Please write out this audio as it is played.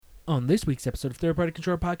On this week's episode of Third Party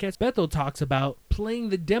Controller Podcast, Bethel talks about playing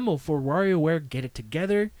the demo for WarioWare Get It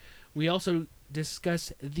Together. We also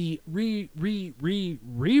discuss the re-release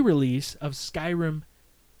of Skyrim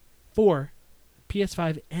for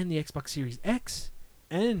PS5 and the Xbox Series X.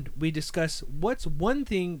 And we discuss what's one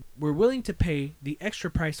thing we're willing to pay the extra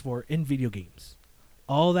price for in video games.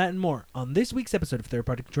 All that and more on this week's episode of Third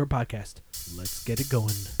Party Controller Podcast. Let's get it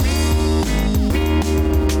going.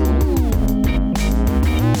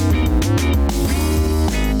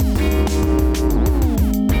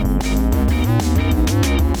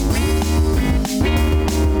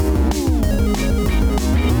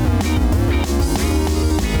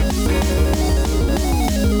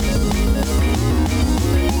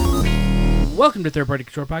 Welcome to Third Party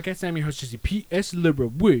Controller Podcast. I'm your host, Jesse P.S. Libra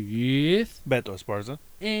with Beto Esparza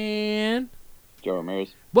and Joe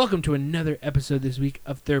Ramirez. Welcome to another episode this week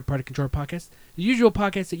of Third Party Controller Podcast, the usual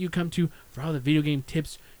podcast that you come to for all the video game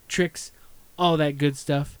tips, tricks, all that good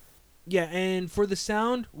stuff. Yeah, and for the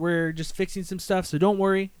sound, we're just fixing some stuff, so don't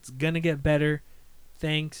worry. It's going to get better.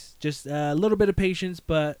 Thanks. Just a little bit of patience,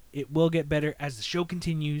 but it will get better as the show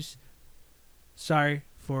continues. Sorry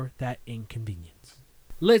for that inconvenience.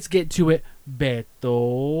 Let's get to it.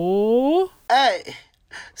 Beto. Hey,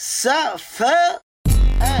 sup, fuck?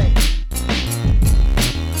 Hey.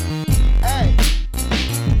 Hey.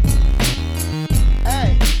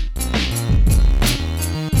 Hey.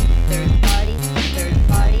 Third party.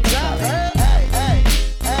 Sup, hey, hey, hey,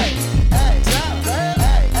 hey, sup, hey,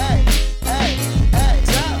 hey, hey, hey,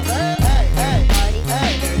 sup, hey, hey,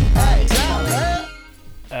 hey, sup,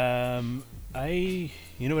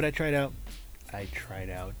 you know what I tried out? I tried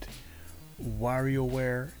out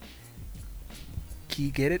WarioWare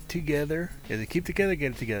Get It Together. Is it Keep Together?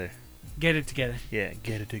 Get It Together. Get it together. Yeah,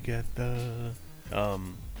 Get It Together. I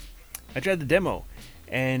tried the demo,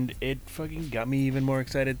 and it fucking got me even more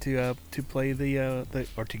excited to play the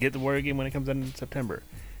or to get the Wario game when it comes out in September.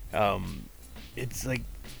 It's like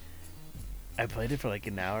I played it for like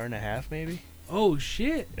an hour and a half, maybe. Oh,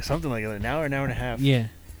 shit. Something like that. An hour and a half. Yeah.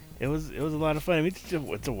 It was a lot of fun. I mean, it's a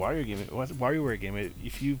Wario game. It's a WarioWare game.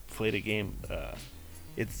 If you played a game,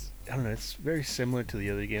 it's It's very similar to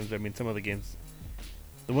the other games. I mean, some of the games.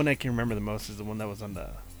 The one I can remember the most is the one that was on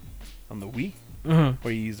the Wii,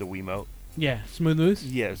 where you use the Wiimote. Yeah, smooth moves.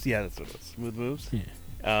 Yes, yeah, that's what it was. Smooth moves.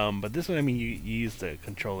 Yeah. But this one, I mean, you use the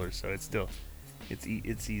controller, so it's still, it's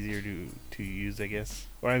easier to use, I guess.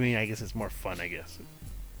 Or I mean, I guess it's more fun, I guess.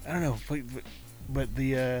 I don't know, but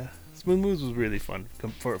the Smooth Moves was really fun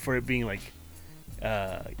for it being like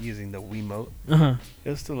using the Wiimote. It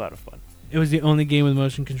was still a lot of fun. It was the only game with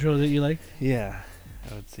motion control that you liked? Yeah,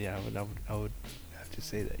 I would say I would have to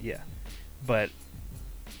say that. Yeah, but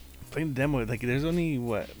playing the demo, like there's only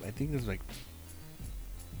I think there's like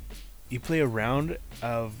you play a round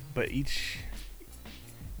of, but each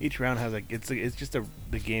round has like it's just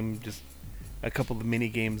the game, just a couple of mini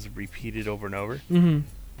games repeated over and over. Mm-hmm.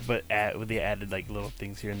 But they added like little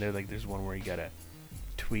things here and there. Like there's one where you gotta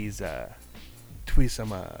tweeze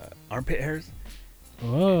some armpit hairs.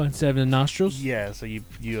 Oh, instead of the nostrils? Yeah, so you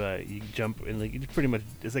jump and like it's pretty much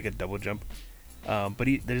it's like a double jump. But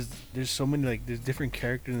there's so many like there's different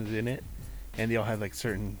characters in it, and they all have like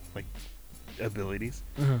certain like abilities.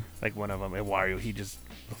 Like one of them, Wario, he just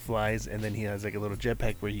flies, and then he has like a little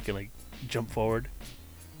jetpack where he can like jump forward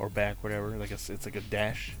or back, whatever. Like it's like a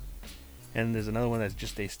dash. And there's another one that's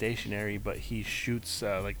just stationary, but he shoots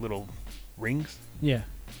like little rings. Yeah.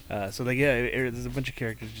 So like there's a bunch of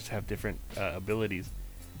characters that just have different abilities.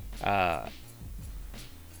 But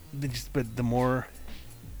the more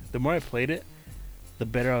I played it, the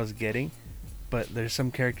better I was getting. But there's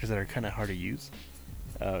some characters that are kind of hard to use.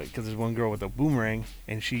 Because there's one girl with a boomerang,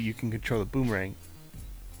 and you can control the boomerang.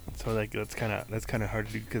 So like that's kind of hard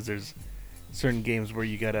to do because there's certain games where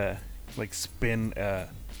you gotta like spin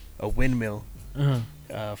a windmill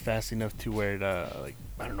fast enough to where it like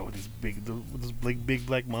I don't know those big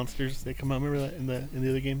black monsters that come out. Remember that in the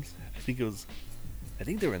other games? I think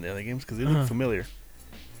they were in the other games because they look familiar.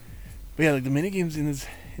 But yeah, like the mini games in this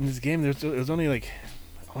game, there was only like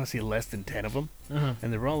I want to say less than 10 of them,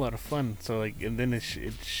 and they were all a lot of fun. So like, and then it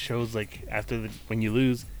shows like after when you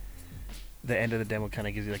lose, the end of the demo kind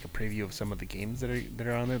of gives you like a preview of some of the games that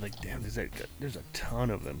are on there. Like damn, there's a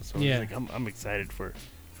ton of them. So yeah. Like, I'm excited for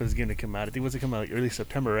this game to come out. I think it come out like early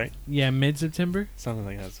September, right? Yeah, mid-September. Something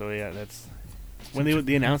like that. So yeah, that's when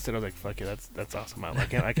they announced it. I was like, fuck it, that's awesome. I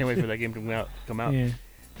can't wait for that game to come out. Yeah.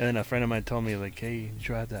 And then a friend of mine told me like, hey, you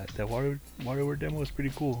tried that WarioWare demo was pretty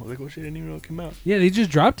cool. I was like, oh shit, I didn't even know it came out. Yeah, they just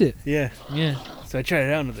dropped it. Yeah. Yeah. So I tried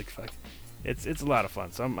it out and I was like, fuck, it's a lot of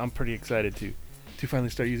fun. So I'm pretty excited to finally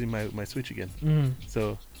start using my Switch again. Mm-hmm.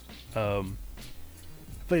 So I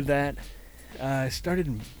played that. I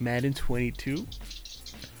started Madden 22.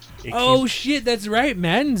 Oh shit, that's right.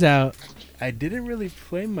 Madden's out. I didn't really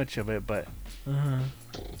play much of it, but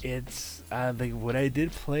it's like what I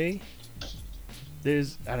did play.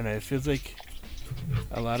 There's I don't know. It feels like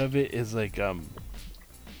a lot of it is like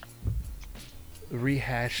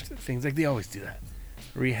rehashed things. Like they always do that,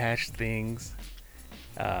 rehashed things,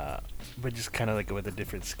 but just kind of like with a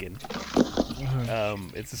different skin.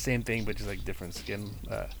 It's the same thing, but just like different skin.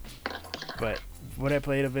 But what I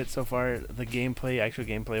played of it so far, the gameplay, actual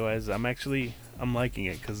gameplay wise, I'm liking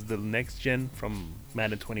it because the next gen from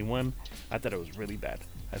Madden 21, I thought it was really bad.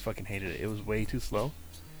 I fucking hated it. It was way too slow.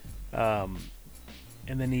 And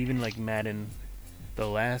then even like Madden, the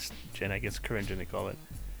last gen, I guess current gen they call it,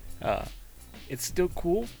 it's still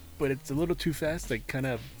cool, but it's a little too fast, like kind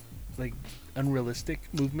of like unrealistic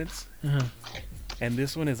movements. And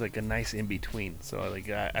this one is like a nice in between. So like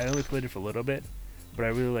I only played it for a little bit, but I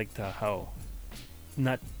really liked how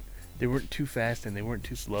they weren't too fast and they weren't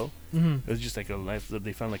too slow. It was just like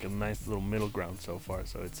they found like a nice little middle ground so far.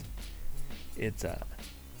 So it's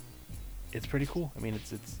pretty cool. I mean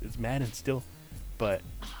it's Madden still, but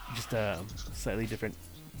just slightly different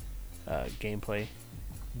gameplay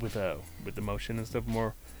with the motion and stuff.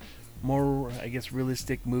 More I guess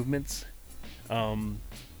realistic movements. But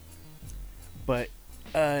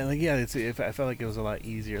like yeah, I felt like it was a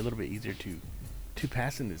little bit easier to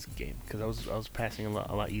pass in this game because I was passing a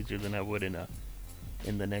lot easier than I would in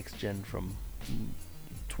the next gen from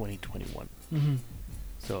 2021.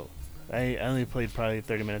 So I only played probably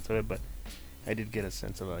 30 minutes of it, but I did get a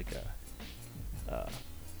sense of like I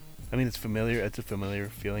mean it's familiar. It's a familiar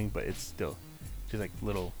feeling, but it's still just like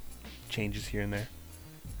little changes here and there.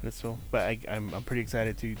 And it's still, but I'm pretty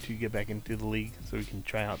excited to get back into the league so we can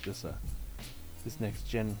try out this next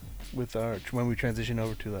gen with when we transition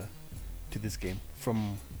over to this game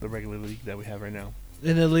from the regular league that we have right now.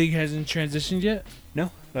 And the league hasn't transitioned yet?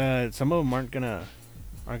 No, some of them aren't gonna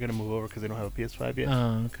move over because they don't have a PS5 yet.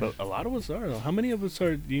 Oh, okay. But a lot of us are though. How many of us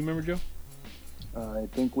are? Do you remember, Joe? I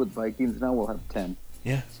think with Vikings now we'll have 10.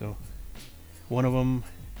 Yeah. So one of them,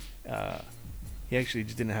 he actually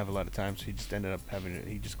just didn't have a lot of time, so he just ended up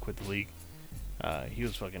he just quit the league. He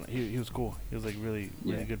was fucking. He was cool. He was like really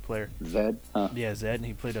good player. Zed? Yeah, Zed, and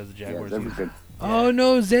he played as the Jaguars. Yeah, Zed was good. Yeah. Oh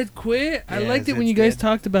no, Zed quit. I Yeah, liked it when Zed's you guys dead.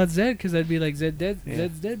 talked about Zed because I'd be like, Zed dead. Yeah.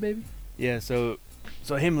 Zed's dead, baby. Yeah, so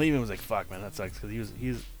him leaving was like, fuck, man, that sucks because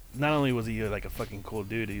he's not only was he like a fucking cool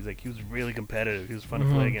dude, he was really competitive. He was fun to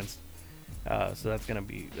play against. So that's gonna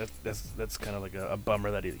be that's kind of like a bummer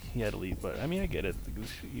that he had to leave. But I mean, I get it.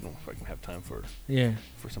 You don't fucking have time for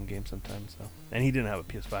some games sometimes. So and he didn't have a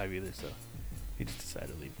PS5 either, so he just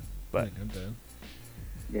decided to leave. But I'm dead.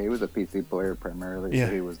 Yeah, he was a PC player primarily. Yeah.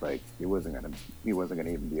 So he was like he wasn't gonna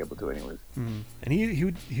even be able to anyways. and he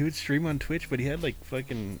would stream on Twitch, but he had like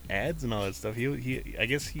fucking ads and all that stuff. I think he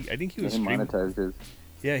was He streaming. monetized his.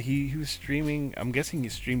 Yeah, he was streaming. I'm guessing he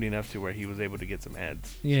streamed enough to where he was able to get some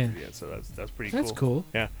ads. Yeah. Yeah, so that's pretty That's cool.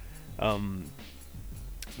 Yeah. Yeah,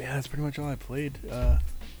 that's pretty much all I played.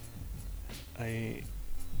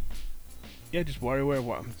 Just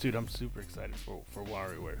WarioWare. Dude, I'm super excited for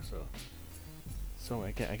WarioWare. So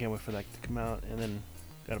I can't wait for that to come out, and then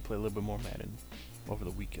gotta play a little bit more Madden over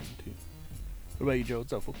the weekend too. What about you, Joe?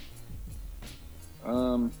 What's up, fool?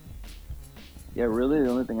 Yeah, really the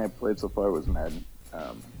only thing I played so far was Madden.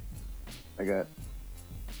 I got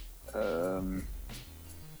so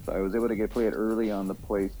I was able to play it early on the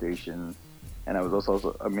PlayStation, and I was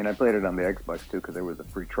also I mean I played it on the Xbox too because there was a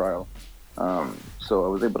free trial. So I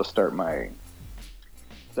was able to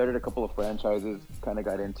started a couple of franchises, kind of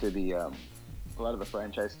got into the a lot of the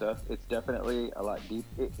franchise stuff. It's definitely a lot deep.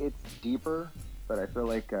 It's deeper, but I feel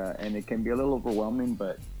like and it can be a little overwhelming,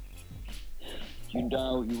 but you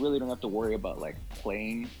really don't have to worry about like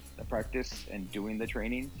playing the practice and doing the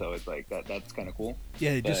training. So it's like that's kind of cool.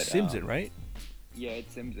 Yeah, it just But, sims it, right? Yeah,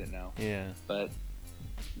 it sims it now. Yeah. But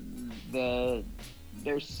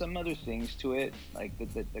there's some other things to it. Like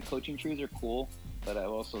the coaching trees are cool, but I've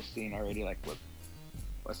also seen already like with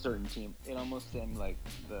a certain team, it almost seemed like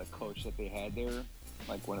the coach that they had there,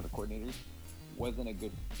 like one of the coordinators, wasn't a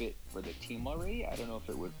good fit for the team already. I don't know if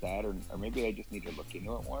it was that or maybe I just need to look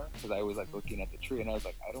into it more because I was like looking at the tree and I was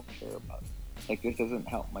like, I don't care about like this doesn't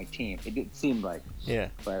help my team. It did seem like, Yeah.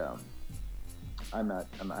 but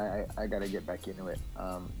I gotta get back into it.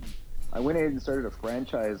 I went ahead and started a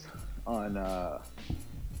franchise on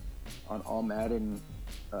All Madden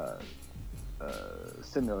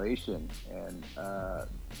simulation, and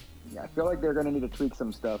I feel like they're gonna need to tweak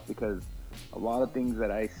some stuff because a lot of things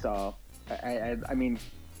that I saw, I mean,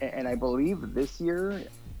 and I believe this year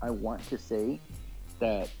I want to say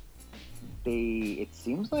that it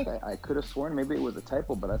seems like I could have sworn maybe it was a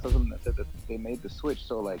typo, but I saw something that said that they made the switch,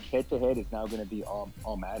 so like head to head is now going to be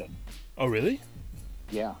all Madden. Oh, really?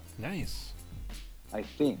 Yeah, Nice. I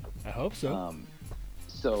think. I hope so.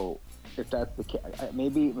 So if that's the case,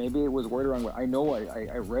 maybe it was worded wrong. I know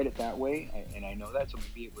I read it that way, and I know that, so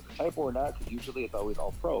maybe it was a typo or not, because usually it's always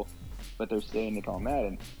all pro, but they're saying it's all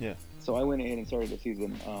Madden. Yeah. So I went ahead and started the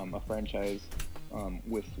season a franchise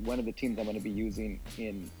with one of the teams I'm going to be using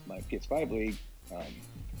in my PS5 league,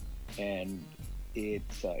 and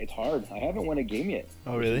it's hard. I haven't won a game yet.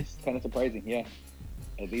 Oh, really? It's kind of surprising. Yeah,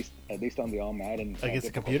 at least on the all Madden. Against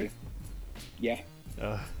the computer? Yeah.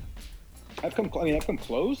 Uh, I've come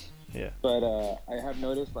close. yeah. But I have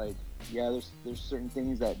noticed, like, yeah, there's certain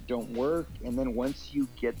things that don't work, and then once you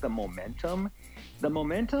get the momentum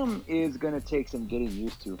is going to take some getting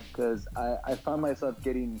used to, because I found myself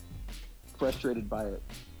getting frustrated by it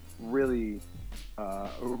really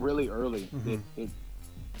early. Mm-hmm.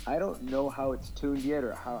 I don't know how it's tuned yet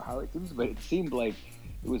or how it seems, but it seemed like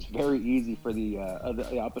it was very easy for the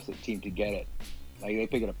opposite team to get it. Like, they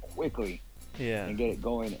pick it up quickly. Yeah. And get it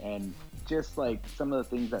going, and just like some of the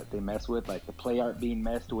things that they mess with, like the play art being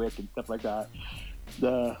messed with and stuff like that,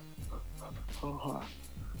 the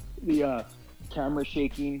camera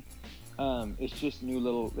shaking, it's just new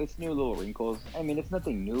little wrinkles. I mean, it's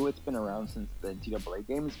nothing new, it's been around since the NCAA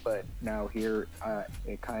games, but now here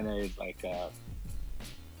it kind of is like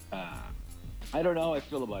I don't know how I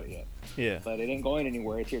feel about it yet. Yeah. But it ain't going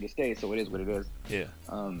anywhere, it's here to stay, so it is what it is. Yeah.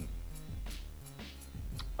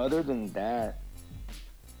 Other than that,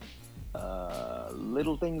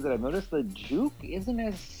 little things that I've noticed, the juke isn't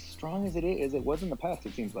as strong as it was in the past,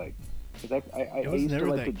 it seems like. Because I used to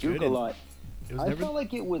like the juke a lot. I felt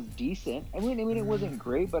like it was decent. I mean, it wasn't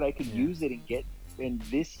great, but I could use it and get. And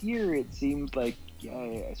this year, it seems like,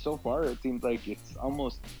 so far, it seems like it's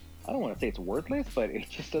almost. I don't want to say it's worthless, but it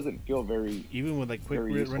just doesn't feel very. Even with like quick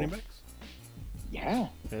running backs. Yeah.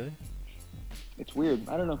 Really? It's weird.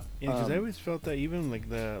 I don't know. Yeah, because I always felt that even like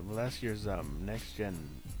the last year's next gen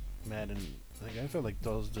Madden, like I felt like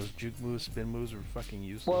those juke moves, spin moves were fucking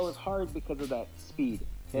useless. Well, it was hard because of that speed.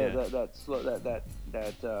 Yeah. That slow, that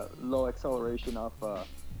low acceleration off.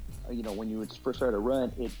 When you would first start a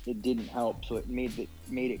run, it didn't help, so it made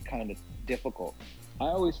it kind of difficult. I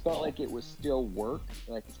always felt like it was still work,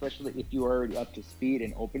 like especially if you were already up to speed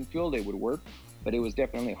in open field, it would work. But it was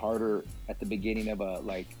definitely harder at the beginning of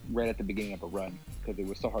right at the beginning of a run, because it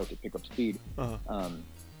was so hard to pick up speed. Uh-huh.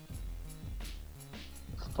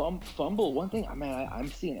 Fumble. One thing, I mean, I'm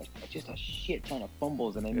seeing just a shit ton of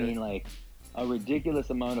fumbles, and I mean like a ridiculous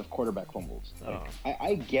amount of quarterback fumbles. Like,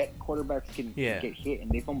 I get quarterbacks can get hit and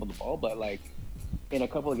they fumble the ball, but like in a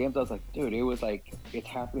couple of games, I was like, dude, it was like it's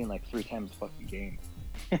happening like 3 times a fucking game,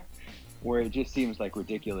 where it just seems like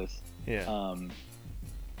ridiculous. Yeah.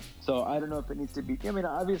 So I don't know if it needs to be. I mean,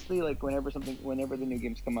 obviously, like whenever the new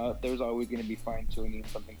games come out, there's always going to be fine tuning.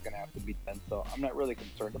 Something's going to have to be done. So I'm not really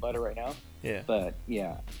concerned about it right now. Yeah. But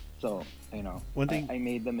yeah, so one thing I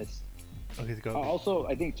made them is. Okay, go. Also,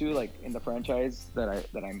 I think too, like in the franchise that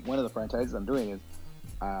I'm one of the franchises I'm doing is,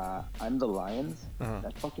 I'm the Lions. Uh-huh.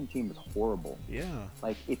 That fucking team is horrible. Yeah.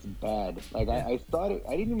 Like it's bad. Like I thought it.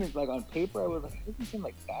 I didn't even like on paper. I was like, it doesn't seem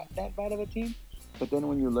like that bad of a team. But then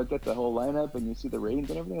when you look at the whole lineup and you see the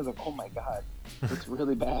ratings and everything, I was like, oh my god, it's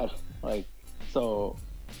really bad. Like, so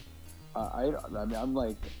I mean, I'm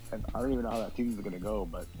like, I don't even know how that team is gonna go,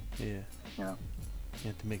 but yeah, you know, you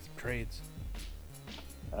have to make some trades.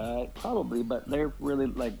 Probably, but they're really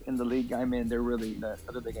like in the league I'm in. They're really the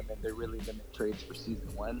other league I'm in. They really limit trades for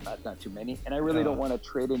season 1, not too many. And I really don't want to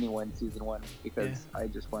trade anyone season 1 because I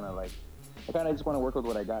just want to I kind of just want to work with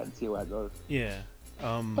what I got and see how it goes. Yeah.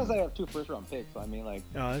 Plus, I have 2 first-round picks, so I mean, like,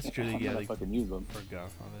 oh, that's true. I'm gonna fucking use them.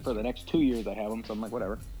 For the next 2 years, I have them, so I'm like,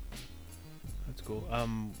 whatever. That's cool.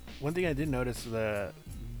 One thing I did notice that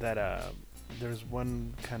there's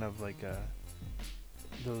one kind of like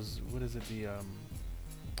those, what is it, the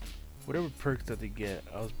whatever perks that they get.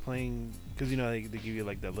 I was playing because they give you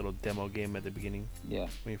like that little demo game at the beginning. Yeah.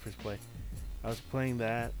 When you first play, I was playing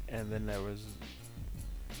that, and then there was,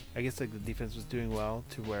 I guess like the defense was doing well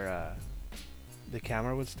to where the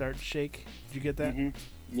camera would start to shake. Did you get that?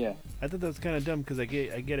 Mm-hmm. Yeah. I thought that was kind of dumb because I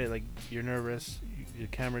get it. Like you're nervous, your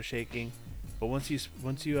camera's shaking, but once you start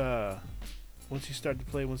to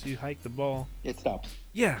play, once you hike the ball, it stops.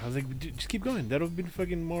 Yeah, I was like, dude, just keep going. That would be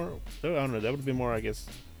fucking more. I don't know. That would have been more. I guess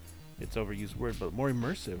it's overused word, but more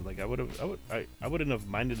immersive. Like I wouldn't have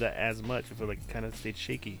minded that as much if it like kind of stayed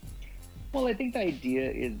shaky. Well, I think the idea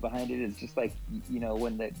is behind it is just like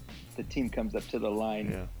when the team comes up to the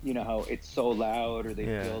line, Yeah. you know how it's so loud or they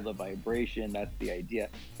Yeah. feel the vibration. That's the idea.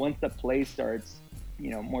 Once the play starts,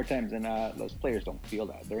 more times than not, those players don't feel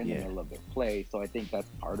that. They're in the Yeah. middle of their play, so I think that's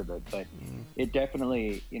part of it. But Mm. it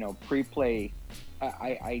definitely, pre-play,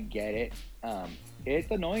 I get it.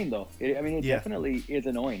 It's annoying though. It Yeah. definitely is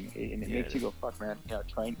annoying, and it Yeah, makes it you go, "Fuck, man!"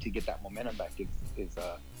 Trying to get that momentum back is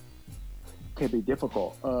could be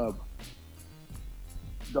difficult.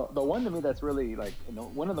 The one to me that's really like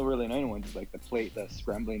one of the really annoying ones is like the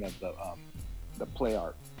scrambling of the play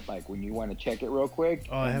art. Like when you want to check it real quick.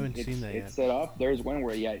 Oh, I and haven't seen that it's yet. set up. There's one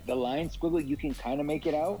where the line squiggly, you can kind of make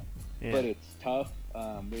it out, Yeah. but it's tough.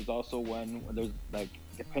 There's also one where there's like,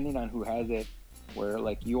 depending on who has it, where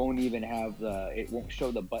like you won't even have it won't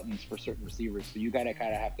show the buttons for certain receivers, so you gotta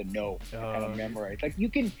kind of have to know, kind Oh, of memorize. Like you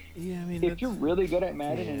can, Yeah, I mean, if you're really good at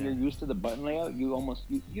Madden and yeah. you're used to the button layout, you almost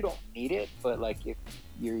you don't need it. But like if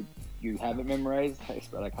you haven't memorized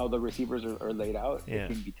like how the receivers are laid out, Yeah.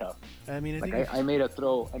 it can be tough. I mean, I Like think I made a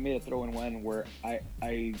throw in one where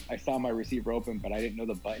I saw my receiver open, but I didn't know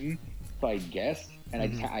the button, so I guessed, and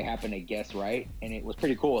Mhm. I happened to guess right, and it was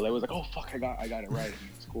pretty cool. It was like, oh fuck, I got it right, and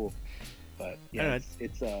it was cool. But I yeah, don't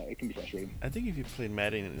it's it can be frustrating. I think if you played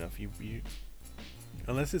Madden enough, you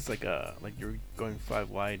unless it's like you're going 5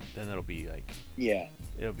 wide, then it'll be Yeah,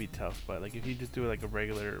 tough. But like if you just do like a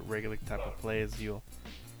regular type of plays,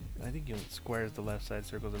 I think you'll squares the left side,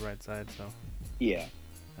 circles the right side. So yeah.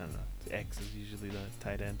 I don't know. The X is usually the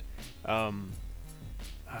tight end. Shit, I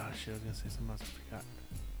was gonna say something else. I forgot.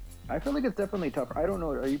 I feel like it's definitely tougher. I don't know.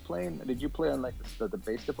 Are you playing? Did you play on like the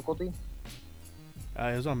base difficulty?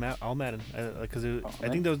 It was on all Madden because I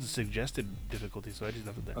Madden? think that was the suggested difficulty, so I just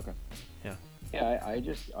left it there. Okay. Yeah. Yeah, I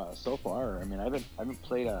just so far. I mean, I haven't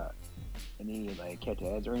played any like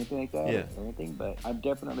head-to-heads or anything like that, Yeah. or anything. But I'm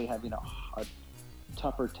definitely having a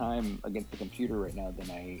tougher time against the computer right now than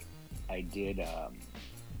I did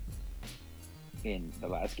in the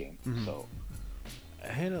last game. Mhm. So I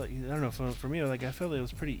had I don't know. For me, like I felt it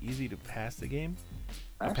was pretty easy to pass the game.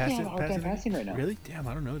 I actually have a hard time passing right now. Really? Damn,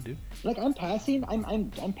 I don't know, dude. Like I'm passing,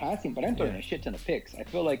 I'm passing, but I'm throwing Yeah. a shit ton of picks. I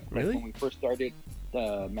feel like Really? when we first started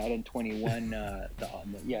the Madden 21,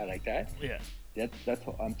 yeah, like that. Yeah. That's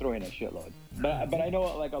I'm throwing a shitload. But I know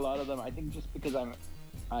like a lot of them. I think just because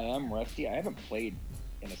I am rusty. I haven't played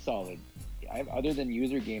in a solid. Other than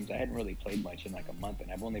user games, I hadn't really played much in like a month,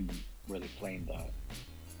 and I've only been really playing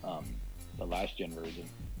the last gen version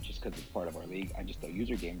just because it's part of our league. I just do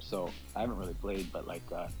user games, so I haven't really played. But like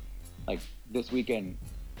this weekend,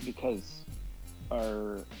 because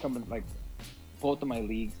our company, like both of my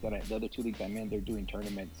leagues the other two leagues I'm in, they're doing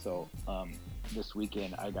tournaments. So this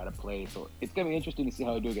weekend I gotta play. So it's gonna be interesting to see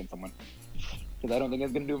how I do against someone. Because I don't think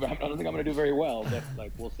I'm gonna do very well. But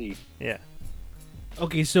like we'll see. Yeah.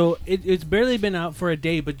 Okay, so it's barely been out for a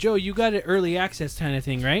day, but Joe, you got it early access kind of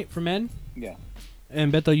thing, right? For men? Yeah.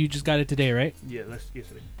 And Beto, you just got it today, right? Yeah.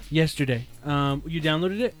 Yesterday. Yesterday. You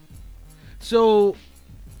downloaded it? So,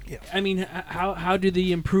 Yeah. I mean, how do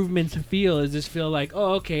the improvements feel? Does this feel like,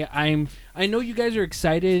 oh, okay, I know you guys are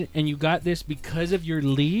excited and you got this because of your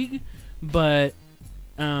league, but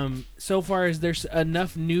so far, is there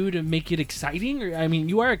enough new to make it exciting? Or I mean,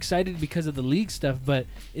 you are excited because of the league stuff, but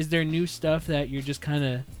is there new stuff that you're just kind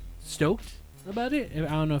of stoked about it? I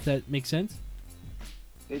don't know if that makes sense.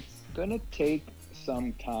 It's gonna take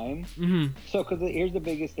some time. Mm-hmm. So, because here's the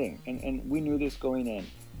biggest thing, and we knew this going in.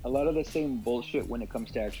 A lot of the same bullshit when it comes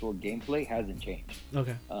to actual gameplay hasn't changed.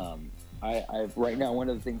 Okay. I've right now, one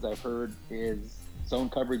of the things I've heard is zone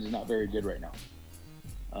coverage is not very good right now.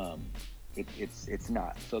 It's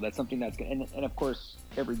not. So that's something that's gonna, and of course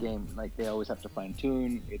every game, like they always have to fine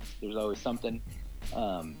tune. There's always something.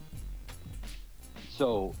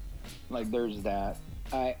 So like there's that.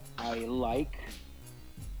 I like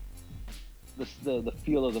the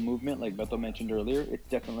feel of the movement, like Beto mentioned earlier. It's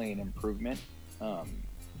definitely an improvement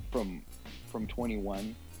from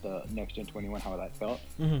 21, the next gen 21, how that felt.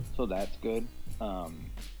 Mm-hmm. So that's good.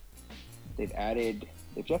 They've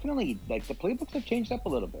definitely, like, the playbooks have changed up a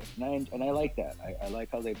little bit, and I like that. I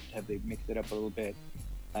like how they've mixed it up a little bit.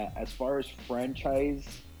 As far as franchise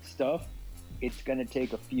stuff, it's gonna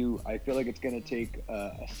take I feel like it's gonna take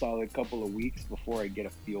a solid couple of weeks before I get a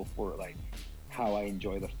feel for like how I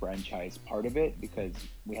enjoy the franchise part of it, because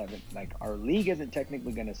we haven't, like, our league isn't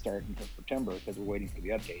technically gonna start until September because we're waiting for the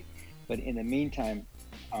update. But in the meantime,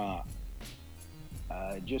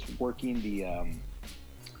 just working the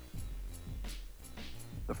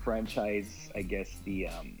franchise, I guess the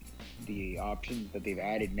options that they've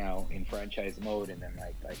added now in franchise mode, and then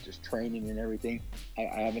like just training and everything. I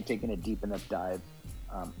haven't taken a deep enough dive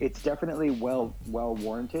It's definitely well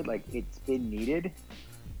warranted. Like it's been needed,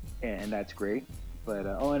 and that's great. But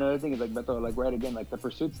another thing is like Beto, like right again, like the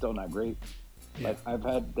pursuit's still not great. Yeah. Like I've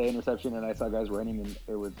had the interception and I saw guys running and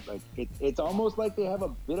it was like it's almost like they have a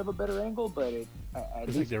bit of a better angle, but at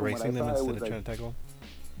It's least like they're from what I racing them saw, it instead was of like, trying to tackle them.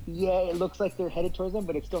 yeah, it looks like they're headed towards them,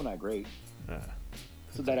 but it's still not great.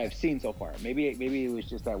 So that I've seen so far. Maybe it was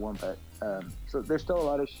just that one part. So there's still a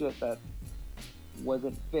lot of shit that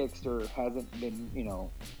wasn't fixed or hasn't been,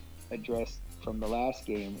 addressed from the last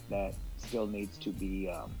game that still needs to be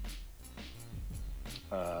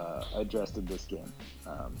addressed in this game.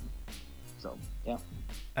 So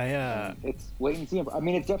yeah, it's wait and see. I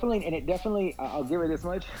mean, it's definitely. I'll give it this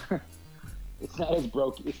much. It's not as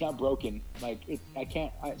broken. It's not broken. Like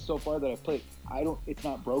so far that I've played, it's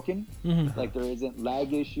not broken. Mm-hmm. Like there isn't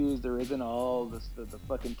lag issues. There isn't all the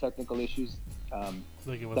fucking technical issues.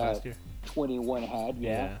 Like it was that last year. 21 had. Yeah.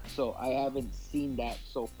 Yeah. So I haven't seen that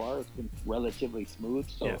so far. It's been relatively smooth.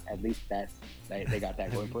 So Yeah. at least they got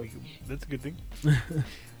that going for it. That's a good thing.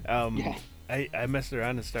 Yeah. I messed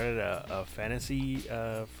around and started a fantasy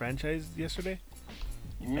franchise yesterday,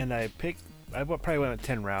 Mhm. and I probably went with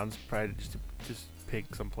 10 rounds, probably just to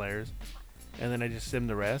pick some players, and then I just sim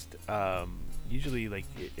the rest. Usually, like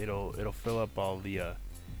it'll fill up all the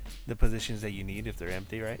positions that you need if they're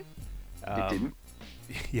empty, right? It didn't.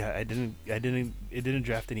 Yeah, I didn't. It didn't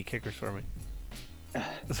draft any kickers for me.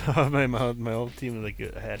 So my whole team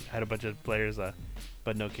had a bunch of players,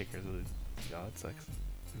 but no kickers. Oh, it sucks.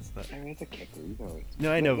 It's not. I mean, it's a kicker. You can always. No,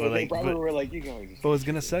 I know, but they probably were like, you can always. But what's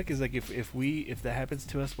gonna suck is like if that happens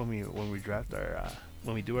to us when we draft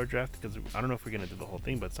when we do our draft, because I don't know if we're gonna do the whole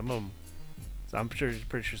thing, but some of them. So I'm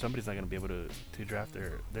pretty sure somebody's not gonna be able to draft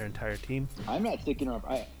their entire team. I'm not sticking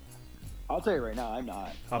around. I'll tell you right now, I'm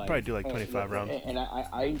not. I'll probably do like 25 rounds. And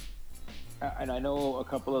I know a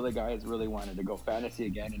couple of the guys really wanted to go fantasy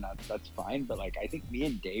again, and that's fine. But like, I think me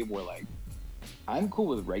and Dave were like, I'm cool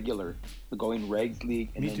with regular, going regs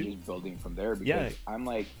league, and Me then too. just building from there. Because Yeah. I'm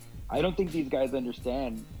like, I don't think these guys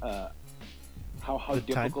understand how The time.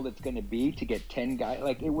 difficult it's going to be to get 10 guys.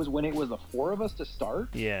 Like it was when it was the 4 of us to start,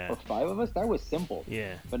 Yeah. or 5 of us. That was simple.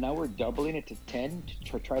 Yeah. But now we're doubling it to 10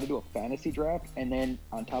 to try to do a fantasy draft, and then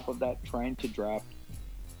on top of that, trying to draft,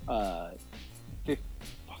 how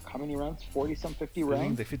many rounds? 40 some 50 I think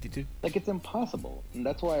rounds. like 52. Like it's impossible, and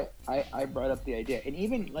that's why I brought up the idea. And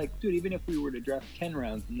even like, dude, even if we were to draft 10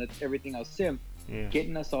 rounds and that's everything else sim, Yeah.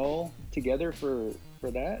 getting us all together for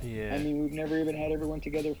that. Yeah. I mean, we've never even had everyone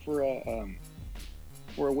together for a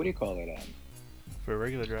what do you call it? For a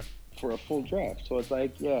regular draft. For a full draft. So it's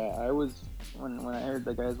like, yeah, I was when I heard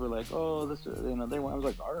the guys were like, oh, this, they went. I was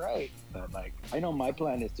like, all right, but like, I know my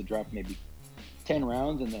plan is to draft maybe 10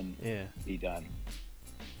 rounds and then Yeah. be done.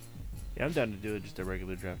 Yeah, I'm down to do it just a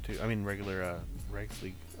regular draft too. I mean regular regs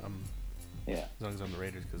league. Yeah. As long as I'm the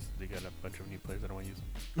Raiders, because they got a bunch of new players I don't want to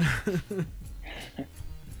use.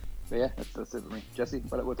 But yeah, that's it for me. Jesse,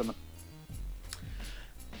 what's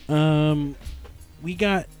on We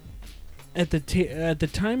got at the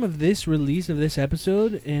time of this release of this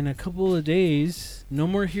episode, in a couple of days, No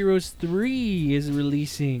More Heroes 3 is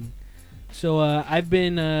releasing. So I've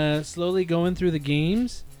been slowly going through the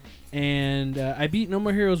games, and I beat No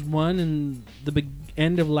More Heroes 1 in the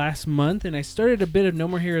end of last month, and I started a bit of No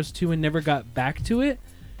More Heroes 2 and never got back to it.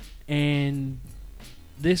 And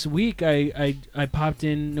this week I popped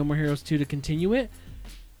in No More Heroes 2 to continue it.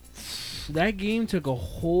 That game took a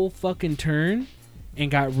whole fucking turn and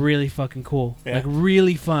got really fucking cool. Yeah. Like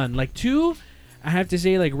really fun. Like 2, I have to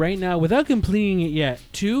say, like right now, without completing it yet,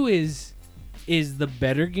 2 is the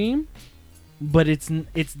better game, but it's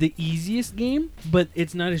the easiest game, but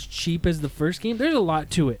it's not as cheap as the first game. There's a lot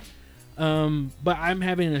to it. But I'm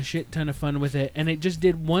having a shit ton of fun with it, and it just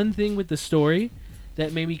did one thing with the story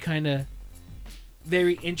that made me kind of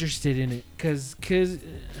very interested in it, cause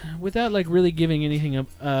without like really giving anything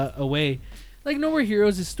away, like No More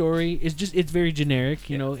Heroes' story is just, it's very generic.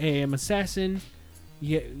 You know, hey, I'm assassin.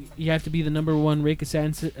 You have to be the number 1 rake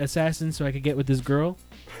assassin so I could get with this girl.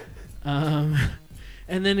 And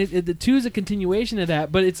then the 2 is a continuation of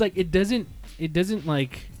that, but it's like it doesn't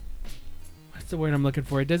like, what's the word I'm looking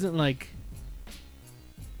for? It doesn't like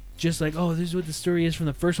just like, oh, this is what the story is from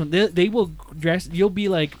the first one. They will dress. You'll be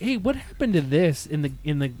like, hey, what happened to this in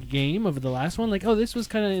the game of the last one? Like, oh, this was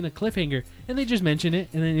kind of in a cliffhanger, and they just mention it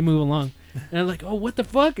and then they move along. And I'm like, oh, what the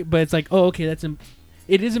fuck? But it's like, oh, okay,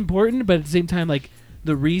 it is important, but at the same time, like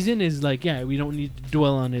the reason is like, yeah, we don't need to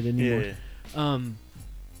dwell on it anymore. Yeah.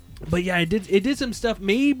 But yeah, it did some stuff.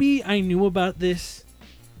 Maybe I knew about this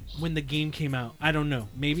when the game came out. I don't know.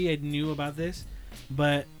 Maybe I knew about this,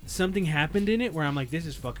 but something happened in it where I'm like, this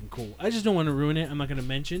is fucking cool. I just don't want to ruin it. I'm not gonna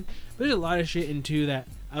mention, but there's a lot of shit in 2 that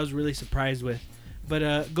I was really surprised with.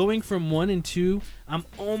 But going from 1 and 2, I'm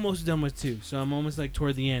almost done with 2, so I'm almost like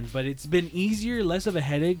toward the end. But it's been easier, less of a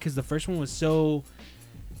headache, because the first one was so,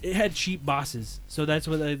 it had cheap bosses. So that's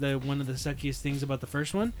what one of the suckiest things about the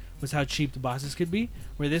first one was how cheap the bosses could be.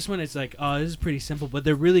 Where this one, it's like, oh, this is pretty simple, but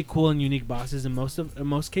they're really cool and unique bosses in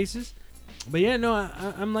most cases. But yeah, no,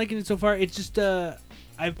 I'm liking it so far. It's just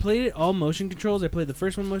I've played it all motion controls. I played the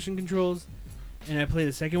first one motion controls, and I played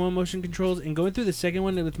the second one motion controls. And going through the second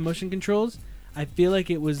one with motion controls, I feel like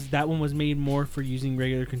that one was made more for using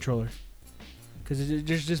regular controller. Because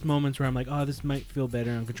there's just moments where I'm like, oh, this might feel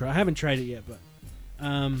better on control. I haven't tried it yet, but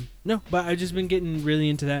no. But I've just been getting really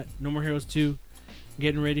into that. No More Heroes 2,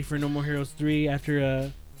 getting ready for No More Heroes 3.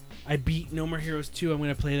 After I beat No More Heroes 2, I'm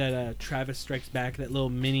gonna play that Travis Strikes Back, that little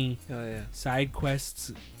mini side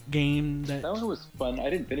quests game. That one was fun. I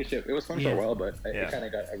didn't finish it. It was fun for a while, but it kind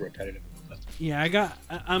of got repetitive. Yeah,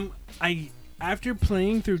 after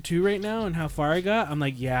playing through 2 right now and how far I got, I'm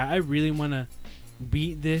like, yeah, I really want to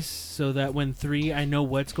beat this so that when 3, I know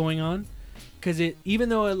what's going on. Because even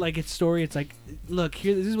though its story, it's like, look,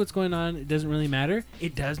 here, this is what's going on. It doesn't really matter.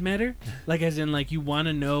 It does matter. Like, as in, like, you want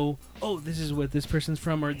to know, oh, this is what this person's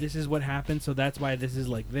from, or this is what happened, so that's why this is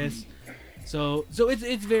like this. So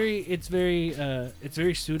it's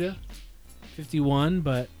very Suda 51,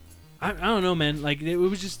 but I don't know, man. Like, it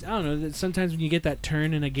was just, I don't know. Sometimes when you get that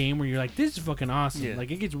turn in a game where you're like, this is fucking awesome.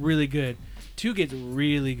 Like, it gets really good. 2 gets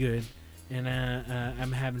really good, and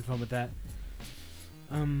I'm having fun with that.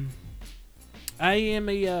 I am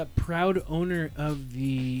a proud owner of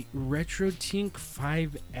the RetroTink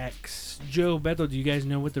 5X. Joe, Beto, do you guys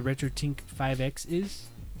know what the RetroTink 5X is?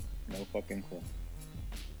 No fucking clue.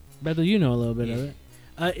 Beto, you know a little bit of it.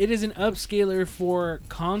 It is an upscaler for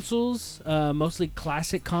consoles, mostly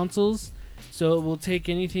classic consoles. So it will take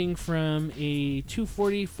anything from a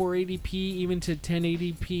 240, 480p, even to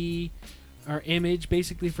 1080p or image,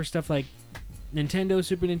 basically for stuff like Nintendo,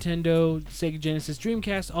 Super Nintendo, Sega Genesis,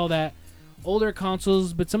 Dreamcast, all that. Older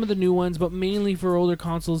consoles, but some of the new ones, but mainly for older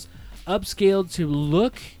consoles, upscaled to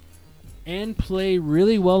look and play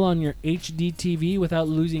really well on your HD TV without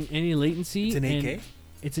losing any latency. It's an 8K?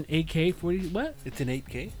 It's an 8K 40. What? It's an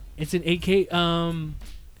 8K? It's an 8K.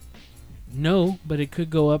 No, but it could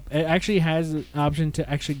go up. It actually has an option to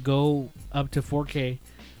actually go up to 4K.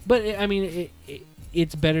 But I mean,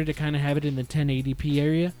 it's better to kind of have it in the 1080p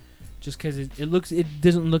area, just because it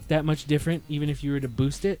doesn't look that much different, even if you were to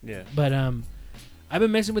boost it. Yeah. But I've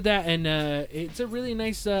been messing with that, and it's a really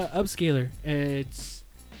nice upscaler.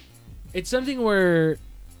 It's something where,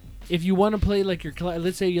 if you want to play like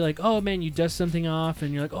let's say you're like, oh man, you dust something off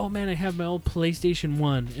and you're like, oh man, I have my old PlayStation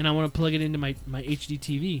 1 and I want to plug it into my HD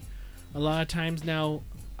TV. A lot of times now,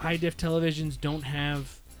 high def televisions don't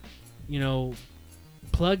have,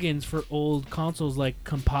 plugins for old consoles like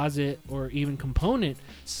Composite or even Component.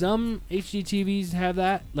 Some HD TVs have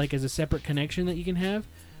that, like as a separate connection that you can have,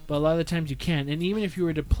 but a lot of the times you can't. And even if you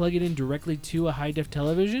were to plug it in directly to a high def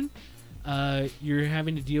television, you're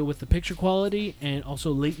having to deal with the picture quality and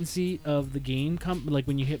also latency of the game, like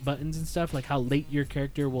when you hit buttons and stuff, like how late your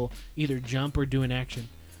character will either jump or do an action.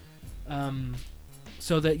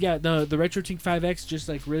 So that, yeah, the RetroTink 5X just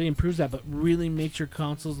like really improves that, but really makes your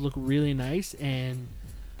consoles look really nice. And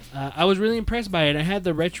I was really impressed by it. I had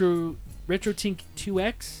the RetroTink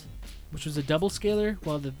 2X, which was a double scaler,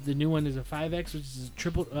 while the new one is a 5X, which is a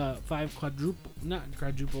triple, 5 quadruple, not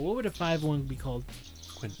quadruple. What would a 5 be called?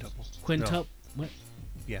 Quintuple. No. What?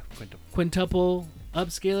 Yeah, quintuple. Quintuple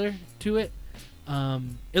upscaler to it.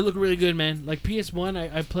 It looked really good, man. Like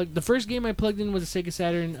PS1, I plugged the first game I plugged in was a Sega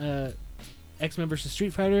Saturn, X-Men vs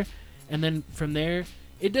Street Fighter, and then from there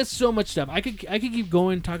it does so much stuff. I could keep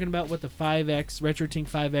going talking about what the 5X RetroTink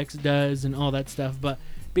 5X does and all that stuff, but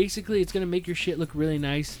basically it's gonna make your shit look really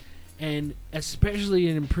nice, and especially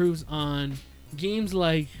it improves on games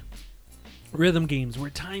like rhythm games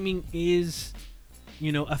where timing is,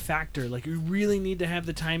 a factor. Like, you really need to have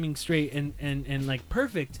the timing straight and like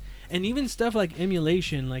perfect. And even stuff like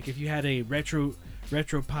emulation, like if you had a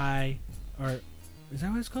RetroPie, or is that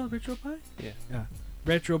what it's called? RetroPie? Yeah.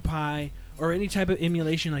 RetroPie, or any type of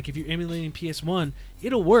emulation, like if you're emulating PS1,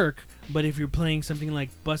 it'll work. But if you're playing something like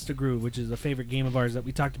Bust-A-Groove, which is a favorite game of ours that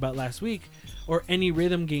we talked about last week, or any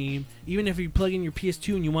rhythm game, even if you plug in your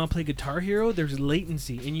PS2 and you want to play Guitar Hero, there's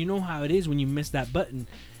latency, and you know how it is when you miss that button.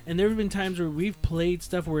 And there have been times where we've played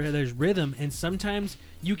stuff where there's rhythm, and sometimes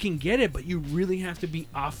you can get it, but you really have to be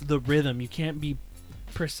off the rhythm. You can't be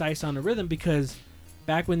precise on the rhythm, because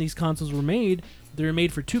back when these consoles were made, they were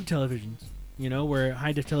made for tube televisions. you know, where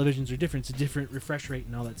high def televisions are different. It's a different refresh rate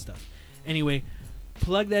and all that stuff. Anyway,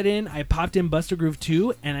 plug that in. I popped in Buster Groove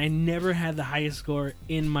 2, and I never had the highest score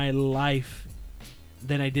in my life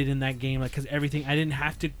than I did in that game. Like, because everything, I didn't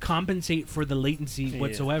have to compensate for the latency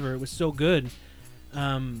whatsoever. It was so good.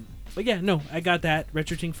 But yeah, no, I got that.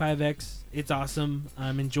 RetroTink 5X. It's awesome.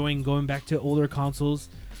 I'm enjoying going back to older consoles,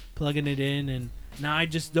 plugging it in, and now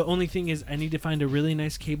the only thing is I need to find a really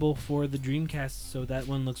nice cable for the Dreamcast, so that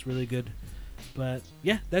one looks really good. But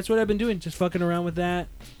yeah, that's what I've been doing. Just fucking around with that.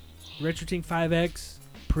 RetroTink 5X.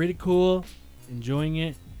 Pretty cool. Enjoying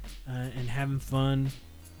it. And having fun.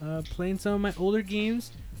 Playing some of my older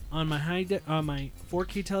games on my on my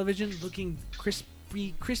 4K television, looking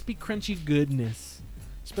crispy, crunchy goodness.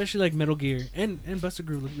 Especially like Metal Gear and Buster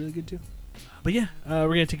Groove look really good too. But yeah, we're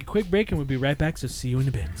going to take a quick break and we'll be right back, so see you in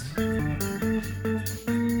a bit.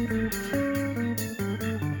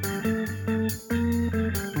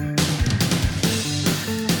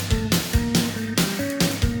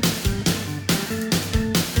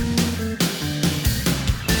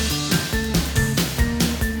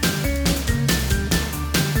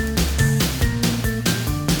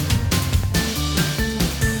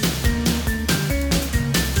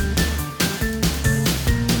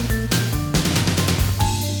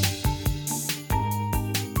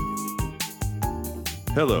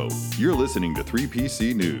 Hello, you're listening to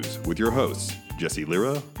 3PC News with your hosts, Jesse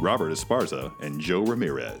Lira, Robert Esparza, and Joe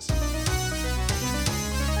Ramirez.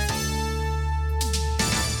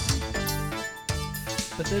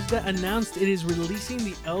 Bethesda announced it is releasing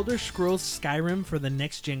the Elder Scrolls Skyrim for the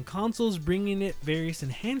next-gen consoles, bringing it various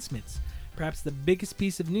enhancements. Perhaps the biggest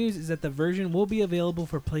piece of news is that the version will be available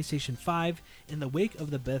for PlayStation 5 in the wake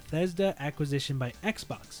of the Bethesda acquisition by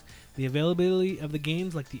Xbox. The availability of the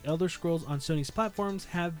games like the Elder Scrolls on Sony's platforms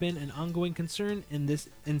have been an ongoing concern in this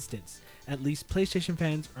instance. At least PlayStation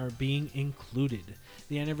fans are being included.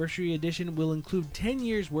 The Anniversary Edition will include 10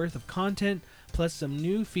 years worth of content plus some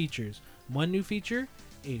new features. One new feature,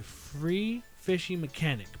 a free fishing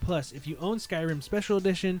mechanic. Plus, if you own Skyrim Special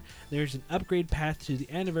Edition, there's an upgrade path to the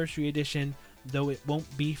Anniversary Edition, though it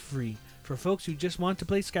won't be free. For folks who just want to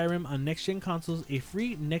play Skyrim on next-gen consoles, a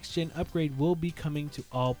free next-gen upgrade will be coming to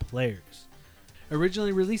all players.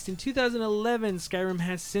 Originally released in 2011, Skyrim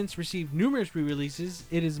has since received numerous re-releases.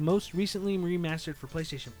 It is most recently remastered for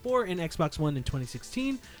PlayStation 4 and Xbox One in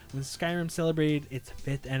 2016, when Skyrim celebrated its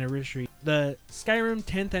 5th anniversary. The Skyrim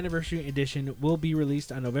 10th Anniversary Edition will be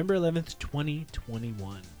released on November 11th,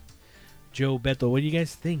 2021. Joe, Beto, what do you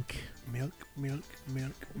guys think? Milk.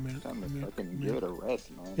 Time to fucking give it a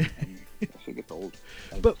rest, man. That shit gets old.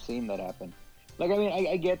 I've But- seen that happen. Like, I mean,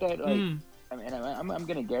 I get that. Like, I mean, I'm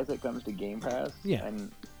gonna guess it comes to Game Pass. Yeah.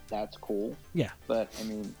 And that's cool. Yeah. But I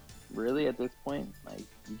mean, really, at this point, like,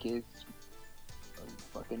 you guys,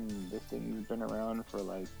 fucking, this thing's been around for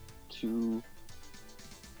like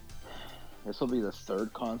This will be the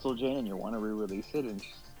 3rd console gen, and you want to re-release it, and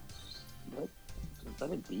just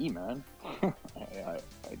let it be, man.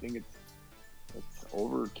 I think it's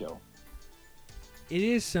overkill. It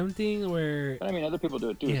is something where... But I mean, other people do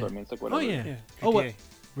it too, Yeah. so I mean, it's like whatever. Oh, yeah. Yeah. Oh, what? GTA.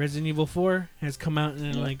 Resident Evil 4 has come out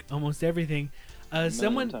in Yeah. like almost everything. A million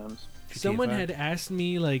Someone times. someone 5. had asked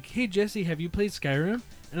me like, "Hey Jesse, have you played Skyrim?"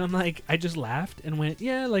 And I'm like, I just laughed and went,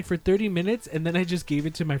 "Yeah, like for 30 minutes," and then I just gave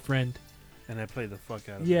it to my friend. And I played the fuck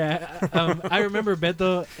out of it. Yeah, I remember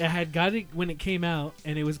Beto. I had got it when it came out,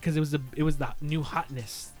 and it was because it was the new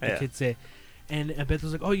hotness, the Yeah. kids say. And Beto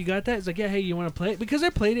was like, "Oh, you got that?" It's like, "Yeah, hey, you want to play it?" Because I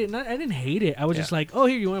played it, and I didn't hate it. I was just Yeah. like, "Oh,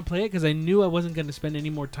 here, you want to play it?" Because I knew I wasn't going to spend any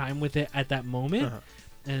more time with it at that moment. Uh-huh.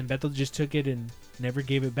 And Beto just took it and never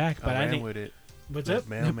gave it back. But I ran didn't. with it. What's The up?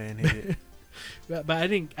 mailman hit it. But I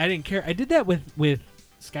didn't care. I did that with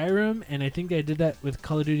Skyrim, and I think I did that with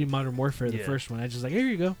Call of Duty Modern Warfare, the Yeah. first one. I just like, here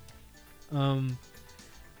you go. And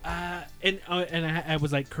I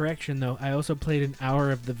was like, correction though. I also played an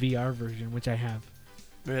hour of the VR version, which I have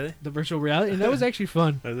Really? the virtual reality, and that was actually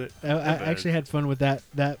fun. Was it? I actually had fun with that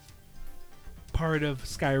part of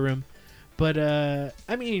Skyrim. But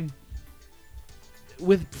I mean,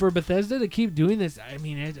 for Bethesda to keep doing this, I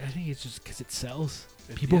mean, I think it's just because it sells.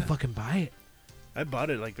 People Yeah. fucking buy it I bought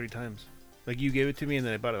it like 3 times. Like, you gave it to me, and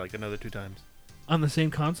then I bought it like another 2 times. on the same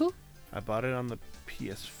console. I bought it on the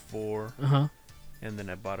PS4, Uh huh. and then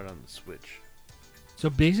I bought it on the Switch. So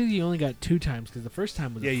basically, you only got 2 times because the first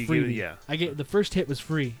time was Yeah, a you freebie. gave it- yeah. I get the first hit was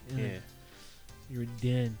free. and Yeah. you were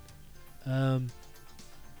dead.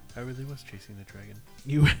 I really was chasing the dragon.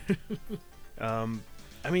 You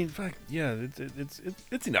I mean, fuck, yeah,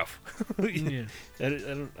 it's enough. yeah. I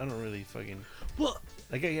don't really fucking Well,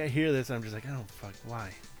 like. I hear this, I'm just like, I don't fuck.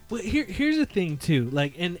 Why? Well, here's the thing too.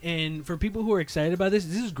 Like, and for people who are excited about this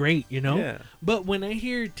is great, you know. Yeah. But when I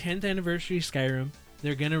hear 10th anniversary Skyrim,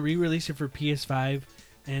 they're gonna re-release it for PS5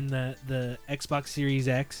 and the Xbox Series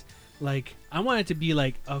X. Like, I want it to be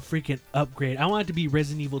like a freaking upgrade. I want it to be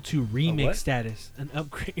Resident Evil 2 remake what? status, an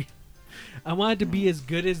upgrade. I want it to be as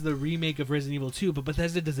good as the remake of Resident Evil 2, but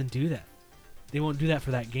Bethesda doesn't do that. They won't do that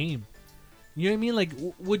for that game. You know what I mean? Like,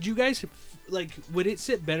 would you guys, like, would it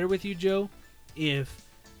sit better with you, Joe, if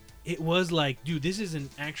it was like, dude, this is an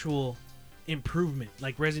actual improvement,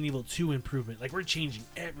 like Resident Evil 2 improvement. Like, we're changing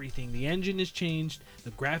everything. The engine has changed,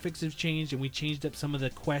 the graphics have changed, and we changed up some of the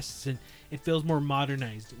quests, and it feels more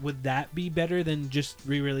modernized. Would that be better than just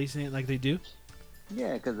re-releasing it like they do?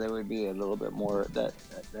 Yeah, because there would be a little bit more that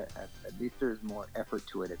at least there's more effort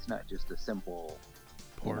to it. It's not just a simple,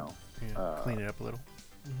 Port. you know, Yeah. Clean it up a little.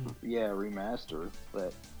 remaster.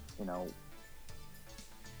 But you know,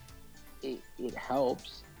 it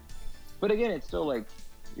helps. But again, it's still like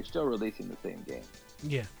you're still releasing the same game.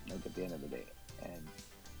 Yeah. Like at the end of the day, and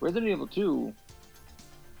Resident Evil 2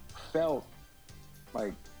 felt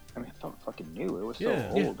like. I mean, it felt fucking new. It was so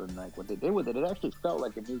old, and like what they did with it, it actually felt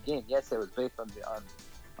like a new game. Yes, it was based on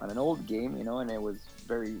an old game, you know, and it was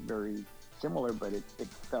very, very similar. But it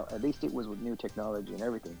felt, at least it was with new technology and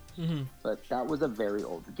everything. Mm-hmm. But that was a very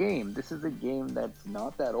old game. This is a game that's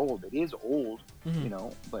not that old. It is old, Mhm. you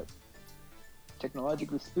know, but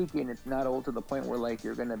technologically speaking, it's not old to the point where like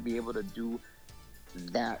you're gonna be able to do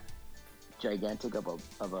that gigantic of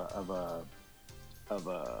a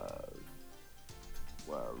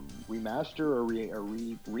remaster or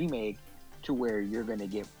remake to where you're going to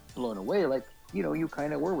get blown away like, you know, you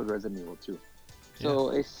kind of were with Resident Evil 2. So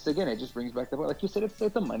it's, again, it just brings back the point. Like you said, it's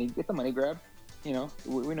a money grab. You know,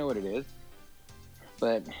 we know what it is.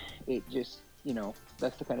 But it just, you know,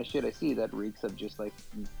 that's the kind of shit I see that reeks of just like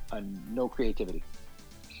no creativity.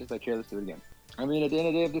 It's just like, here, let's do it again. I mean, at the end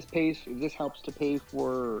of the day, if this helps to pay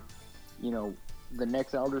for, you know, the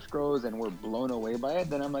next Elder Scrolls and we're blown away by it,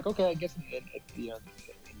 then I'm like, okay, I guess you know,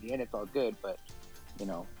 in the end it's all good. But you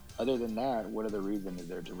know, other than that, what are the reasons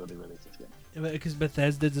there to really release this game? Because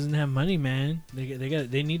Bethesda doesn't have money, man.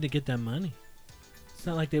 They need to get that money. It's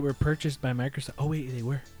not like they were purchased by Microsoft. Oh wait, they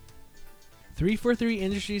were. 343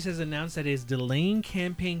 Industries has announced that it is delaying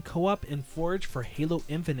campaign co-op and Forge for Halo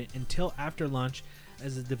Infinite until after launch,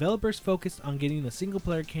 as the developers focused on getting the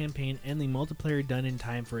single-player campaign and the multiplayer done in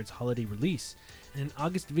time for its holiday release. In an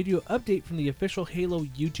August video update from the official Halo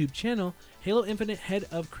YouTube channel, Halo Infinite head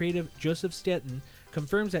of creative Joseph Staten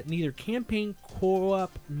confirms that neither campaign,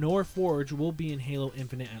 co-op, nor Forge will be in Halo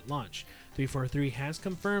Infinite at launch. 343 has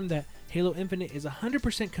confirmed that Halo Infinite is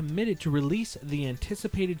 100% committed to release the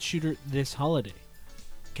anticipated shooter this holiday.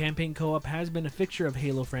 Campaign co-op has been a fixture of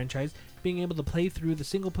Halo franchise, being able to play through the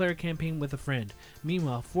single-player campaign with a friend.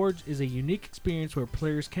 Meanwhile, Forge is a unique experience where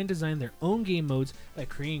players can design their own game modes by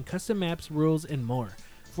creating custom maps, rules, and more.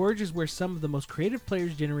 Forge is where some of the most creative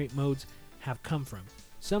players generate modes have come from,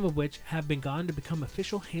 some of which have been gone to become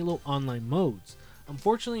official Halo Online modes.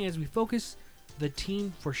 Unfortunately, as we focus the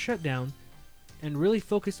team for shutdown and really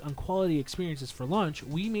focused on quality experiences for launch,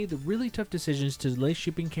 we made the really tough decisions to delay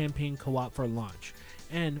shipping campaign co-op for launch.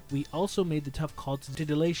 And we also made the tough call to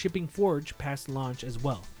delay shipping Forge past launch as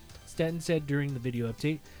well. Staten said during the video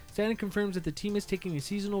update. Staten confirms that the team is taking a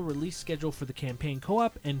seasonal release schedule for the campaign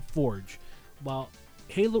co-op and Forge, while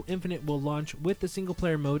Halo Infinite will launch with the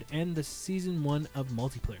single-player mode and the Season 1 of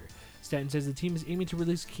multiplayer. Staten says the team is aiming to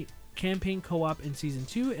release campaign co-op in Season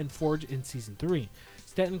 2 and Forge in Season 3.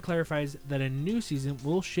 Staten clarifies that a new season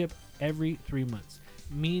will ship every 3 months,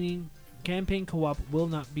 meaning campaign co-op will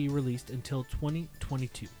not be released until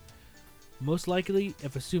 2022. Most likely,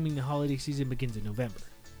 if assuming the holiday season begins in November.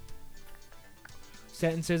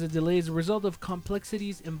 Staten says the delay is a result of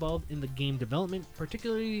complexities involved in the game development,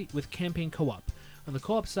 particularly with campaign co-op. On the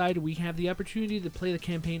co-op side, we have the opportunity to play the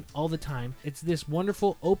campaign all the time. It's this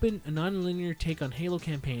wonderful, open, non-linear take on Halo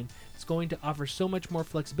campaign. It's going to offer so much more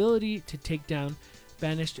flexibility to take down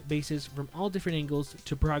banished bases from all different angles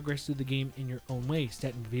to progress through the game in your own way,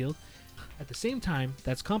 Staten revealed. At the same time,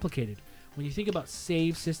 that's complicated. When you think about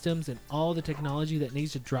save systems and all the technology that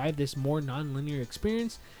needs to drive this more non-linear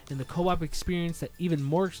experience, and the co-op experience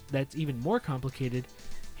that's even more complicated,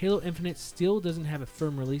 Halo Infinite still doesn't have a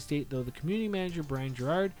firm release date, though the community manager Brian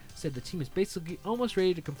Gerard said the team is basically almost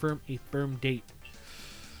ready to confirm a firm date.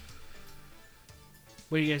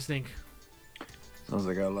 What do you guys think? Sounds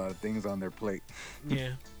like they got a lot of things on their plate.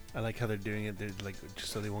 Yeah. I like how they're doing it. They're like,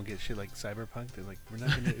 just so they won't get shit like Cyberpunk. They're like,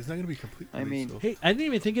 it's not gonna be complete. I mean, so. Hey, I didn't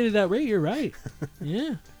even think of it that way. You're right.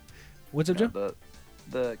 Yeah. What's up, Joe?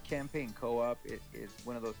 the campaign co-op is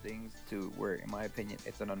one of those things to where, in my opinion,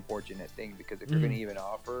 it's an unfortunate thing, because if you're going to even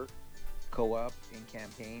offer co-op in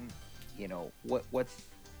campaign, you know what's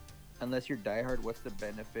unless you're diehard, what's the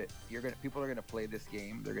benefit? People are gonna play this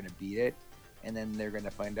game, they're gonna beat it, and then they're gonna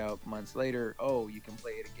find out months later, oh, you can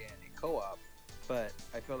play it again in co-op. But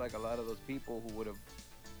I feel like a lot of those people who would have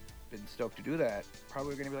been stoked to do that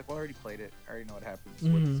probably are gonna be like, well, I already played it, I already know what happens.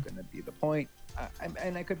 What's gonna be the point?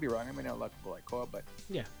 And I could be wrong. I mean, a lot of people like co-op, but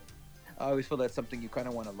Yeah. I always feel that's something you kind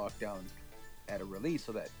of want to lock down at a release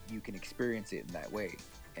so that you can experience it in that way.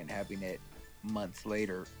 And having it months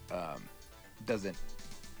later doesn't,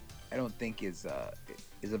 I don't think is a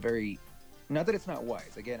very, not that it's not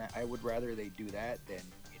wise. Again, I would rather they do that than,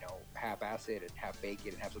 you know, half-ass it and half-bake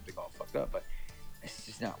it and have something all fucked up. But it's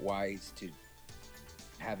just not wise to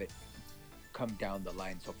have it come down the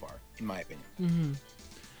line so far, in my opinion. Mm-hmm.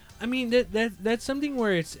 I mean, that's something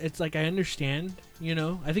where it's like, I understand, you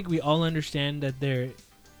know, I think we all understand that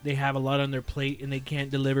they have a lot on their plate and they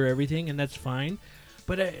can't deliver everything, and that's fine.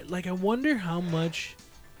 But I wonder how much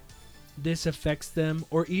this affects them,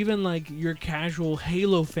 or even like your casual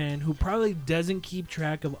Halo fan who probably doesn't keep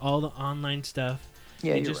track of all the online stuff.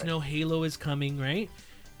 Yeah, they you're just right. know Halo is coming, right?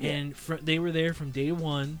 Yeah. And they were there from day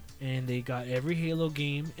one, and they got every Halo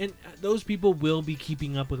game, and those people will be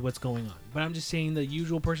keeping up with what's going on. But I'm just saying, the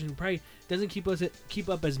usual person who probably doesn't keep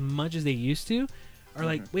up as much as they used to, are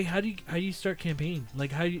like, wait, how do you start campaign?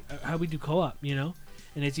 Like, how we do co-op, you know?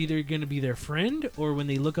 And it's either going to be their friend, or when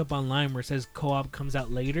they look up online where it says co-op comes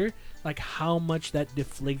out later, like how much that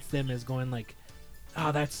deflates them as going like,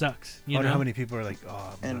 oh, that sucks. You I wonder know how many people are like,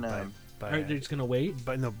 oh, I'm And, gonna buy Or they're just gonna wait.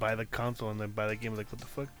 buy the console and then buy the game. Like, what the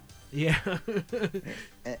fuck? Yeah.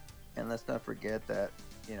 And let's not forget that,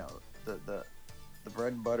 you know, the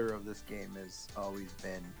bread and butter of this game has always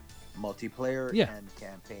been multiplayer Yeah. and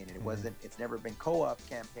campaign. And it's never been co-op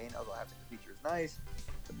campaign, although having the feature is nice.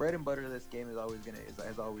 The bread and butter of this game has always been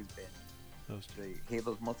Those two. the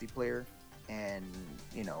Halo's multiplayer and,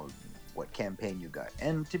 you know, what campaign you got.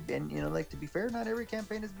 And you know, like, to be fair, not every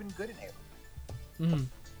campaign has been good in Halo. Mhm.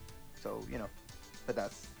 So, you know, but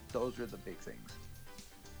those are the big things.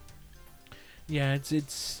 Yeah,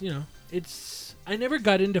 it's you know, it's, I never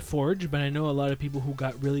got into Forge, but I know a lot of people who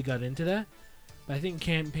really got into that. But I think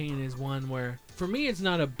campaign is one where, for me, it's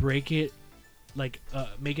not a break it, like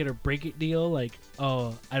make it or break it deal. Like,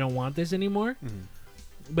 oh, I don't want this anymore.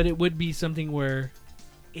 But it would be something where,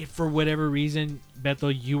 if for whatever reason,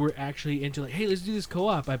 Beto, you were actually into like, hey, let's do this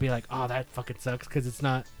co-op, I'd be like, oh, that fucking sucks, because it's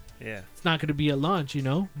not going to be at launch, you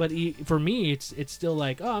know. But for me, it's still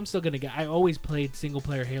like, oh, I'm still gonna get. I always played single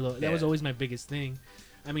player Halo. That was always my biggest thing.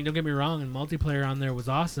 I mean, don't get me wrong, and multiplayer on there was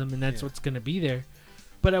awesome, and that's what's gonna be there.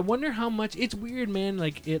 But I wonder how much, it's weird, man.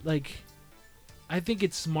 I think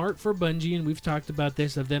it's smart for Bungie, and we've talked about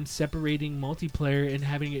this, of them separating multiplayer and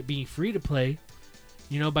having it be free to play.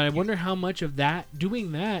 You know, but I wonder how much of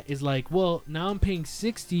doing that is like, well, now I'm paying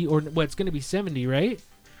 60, or it's going to be 70, right?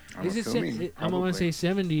 I'm going to say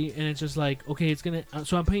 70, and it's just like, okay, it's going to,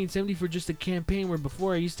 so I'm paying 70 for just a campaign, where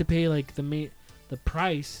before I used to pay like the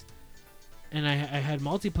price, and I had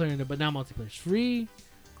multiplayer in it, but now multiplayer's free,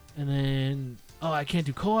 and then, oh, I can't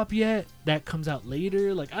do co-op yet. That comes out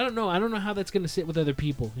later. Like, I don't know how that's going to sit with other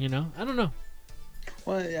people, you know? I don't know.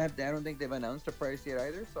 Well, I don't think they've announced a price yet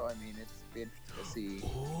either, so I mean, it's interesting to see.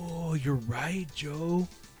 Oh, you're right, Joe.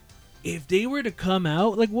 If they were to come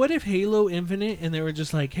out, like, what if Halo Infinite, and they were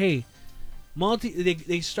just like, hey,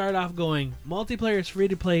 they start off going, multiplayer is free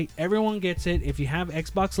to play, everyone gets it. If you have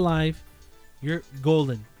Xbox Live, you're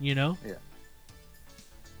golden, you know? Yeah.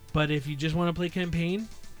 But if you just want to play campaign,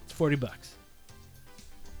 it's $40.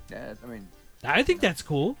 Yeah, I mean, I think that's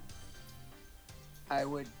cool. I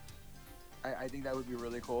think that would be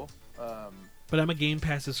really cool. But I'm a Game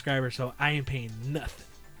Pass subscriber, so I ain't paying nothing.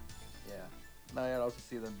 Yeah. Now I'd also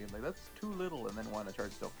see them being like, that's too little, and then want to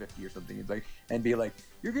charge still 50 or something. It's like, and be like,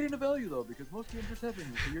 you're getting a value though, because most games are 70,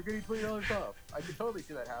 so you're getting $20 off. I could totally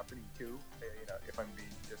see that happening too. You know, if I'm being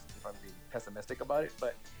pessimistic about it,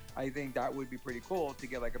 but I think that would be pretty cool to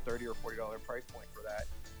get like a $30 or $40 price point for that,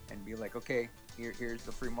 and be like, okay, here's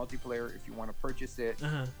the free multiplayer if you want to purchase it,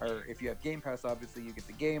 or if you have Game Pass, obviously you get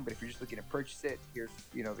the game. But if you're just looking to purchase it, here's,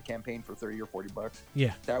 you know, the campaign for $30 or $40.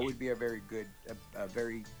 Yeah, that would be a very good, a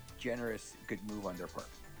very generous, good move on their part.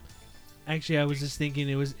 Actually, I was just thinking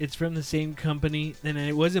it's from the same company, and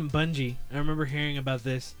it wasn't Bungie. I remember hearing about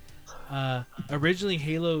this. Originally,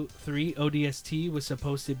 Halo 3 ODST was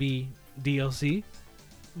supposed to be DLC,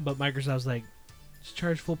 but Microsoft's like, just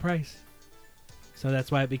charge full price. So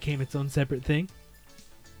that's why it became its own separate thing.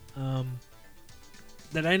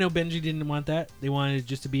 That I know Bungie didn't want that. They wanted it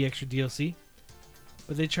just to be extra DLC.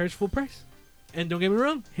 but they charged full price. And don't get me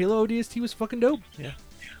wrong, Halo ODST was fucking dope. Yeah.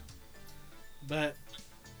 But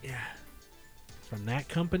yeah, from that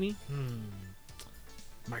company,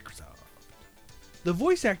 Microsoft. The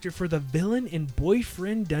voice actor for the villain in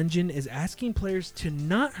Boyfriend Dungeon is asking players to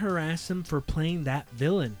not harass him for playing that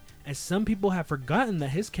villain, as some people have forgotten that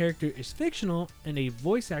his character is fictional and a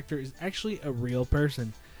voice actor is actually a real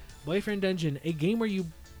person. Boyfriend Dungeon, a game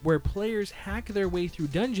where players hack their way through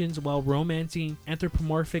dungeons while romancing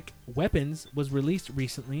anthropomorphic weapons, was released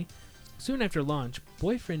recently. Soon after launch,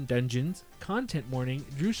 Boyfriend Dungeon's content warning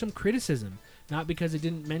drew some criticism, not because it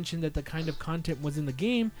didn't mention that the kind of content was in the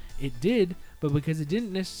game, it did, but because it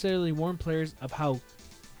didn't necessarily warn players of how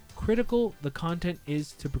critical the content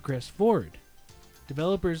is to progress forward.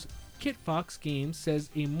 Developers Kitfox Games says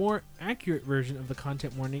a more accurate version of the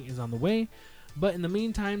content warning is on the way, but in the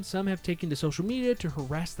meantime, some have taken to social media to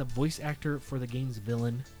harass the voice actor for the game's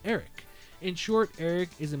villain, Eric. In short, Eric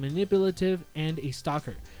is a manipulative and a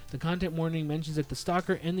stalker. The content warning mentions that the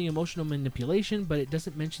stalker and the emotional manipulation, but it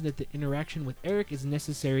doesn't mention that the interaction with Eric is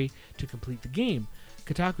necessary to complete the game.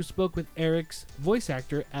 Kotaku spoke with Eric's voice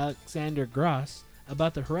actor, Alexander Gross,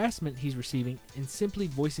 about the harassment he's receiving and simply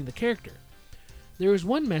voicing the character. There was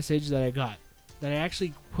one message that I got, that I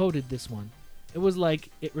actually quoted this one. It was like,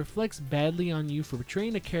 "It reflects badly on you for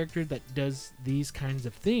portraying a character that does these kinds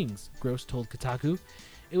of things," Gross told Kotaku.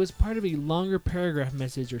 It was part of a longer paragraph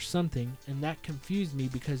message or something, and that confused me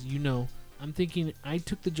because, I'm thinking I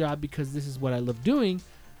took the job because this is what I love doing.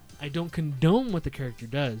 I don't condone what the character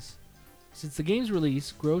does. Since the game's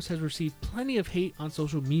release, Gross has received plenty of hate on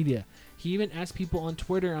social media. He even asked people on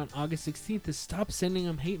Twitter on August 16th to stop sending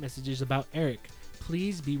him hate messages about Eric.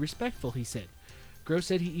 Please be respectful, he said. Gross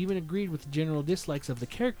said he even agreed with the general dislikes of the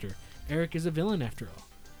character. Eric is a villain after all.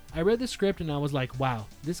 I read the script and I was like, wow,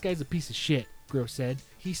 this guy's a piece of shit, Gross said.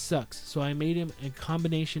 He sucks, so I made him a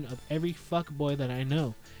combination of every fuckboy that I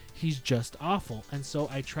know. He's just awful, and so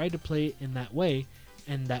I tried to play it in that way,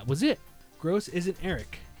 and that was it. Gross isn't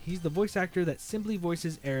Eric. He's the voice actor that simply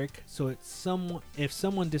voices Eric, so if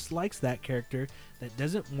someone dislikes that character, that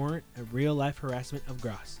doesn't warrant a real-life harassment of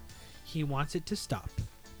Gross. He wants it to stop.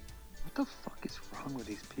 What the fuck is wrong with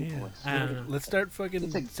these people? Yeah. It's I don't know. Let's start fucking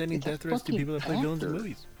It's like- sending it's a death threats to fucking people that play villains in actor.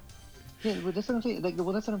 movies. Yeah, well, that's what I'm saying. That's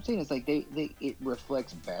what I'm saying. It's like it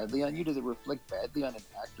reflects badly on you. Does it reflect badly on an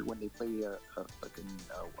actor when they play a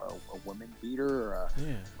woman beater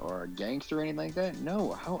or a gangster or anything like that?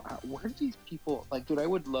 No. How where do these people dude? I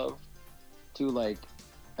would love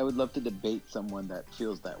to debate someone that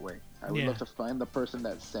feels that way. I would love to find the person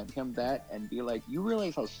that sent him that and be like, you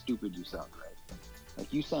realize how stupid you sound, right?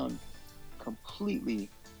 Like you sound completely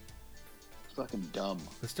fucking dumb.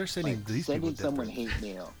 Let's start sending these sending people someone death hate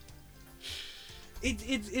mail.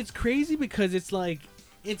 It's crazy because it's like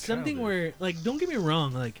it's something Childish. where don't get me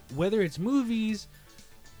wrong, whether it's movies,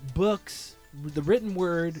 books, the written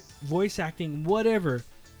word, voice acting, whatever,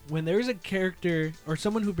 when there's a character or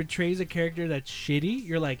someone who portrays a character that's shitty,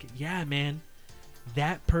 you're like, yeah, man,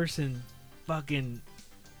 that person fucking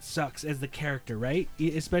sucks as the character, right?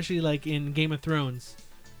 Especially in Game of Thrones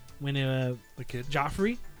when the kid.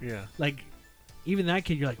 Joffrey, Yeah. even that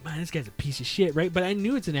kid, you're like, man, this guy's a piece of shit, right? But I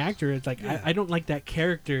knew it's an actor. It's like, Yeah. I don't like that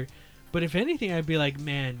character. But if anything, I'd be like,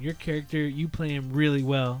 man, your character, you play him really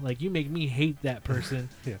well. You make me hate that person.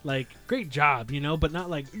 Yeah. Great job, but not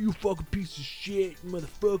you fucking piece of shit,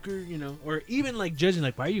 motherfucker, or even judging,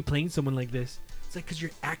 why are you playing someone like this? It's because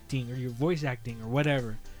you're acting or you're voice acting or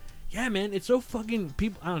whatever. Yeah, man, it's so fucking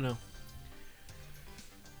people. I don't know.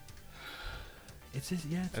 It's just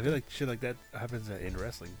I feel like shit like that happens in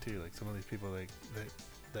wrestling too. Like some of these people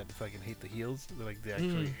that fucking hate the heels. They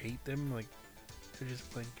actually hate them. They're just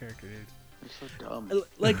playing character, dude. You're so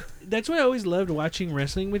dumb. That's why I always loved watching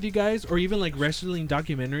wrestling with you guys, or even wrestling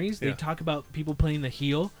documentaries. They Yeah. talk about people playing the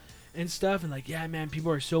heel and stuff, and yeah, man,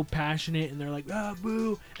 people are so passionate, and they're like, ah,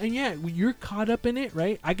 boo, and yeah, when you're caught up in it,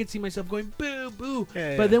 right? I could see myself going, boo, boo,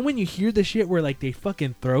 Yeah, but yeah. then when you hear the shit where they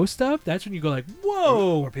fucking throw stuff, that's when you go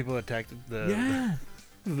whoa, Or people attack the yeah.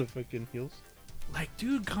 the fucking heels.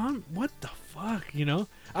 Dude, what the fuck,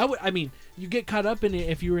 I mean, you get caught up in it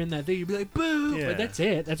if you were in that thing, you'd be like, boo, Yeah. but that's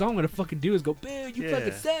it. That's all I'm gonna fucking do is go, boo, you Yeah.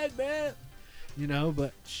 fucking suck, man.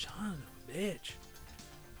 But son of a bitch.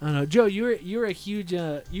 I don't know, Joe. You're a huge.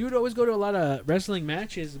 You would always go to a lot of wrestling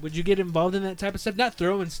matches. Would you get involved in that type of stuff? Not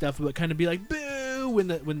throwing stuff, but kind of be like, boo, when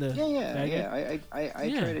the Yeah. I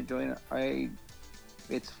Yeah. try to join.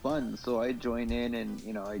 It's fun, so I join in,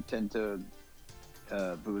 and I tend to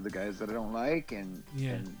boo the guys that I don't like and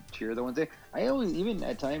Yeah. and cheer the ones that I always, even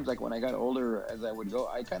at times, like when I got older, as I would go,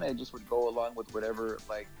 I kind of just would go along with whatever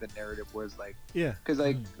like the narrative was, like, Yeah. because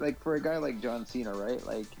like for a guy like John Cena, right,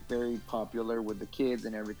 like very popular with the kids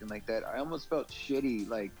and everything like that, I almost felt shitty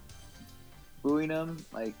like booing him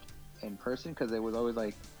like in person, because it was always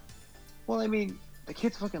like, well, I mean, the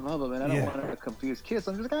kids fucking love him, and I don't Yeah. want to confuse kids.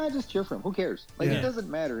 So I'm just like, just cheer for him. Who cares? Like, Yeah. it doesn't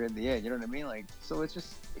matter in the end. You know what I mean? Like, so it's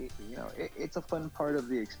just, it's a fun part of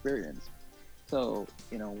the experience. So,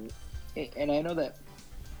 and I know that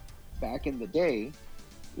back in the day,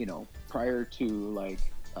 prior to like,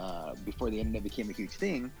 before the internet became a huge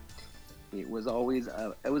thing, it was always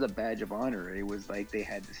it was a badge of honor. It was like they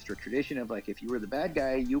had this strict tradition of like, if you were the bad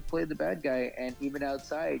guy, you played the bad guy, and even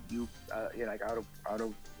outside, you like out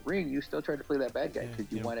of ring, you still tried to play that bad guy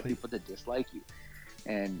because you wanted people to dislike you.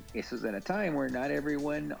 And this was at a time where not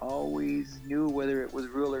everyone always knew whether it was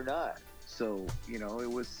real or not. So it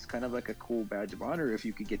was kind of like a cool badge of honor if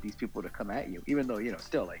you could get these people to come at you, even though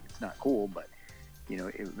still like it's not cool, but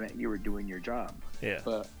it meant you were doing your job. Yeah.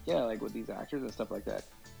 But yeah, like with these actors and stuff like that,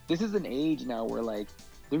 this is an age now where like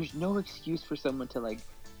there's no excuse for someone to like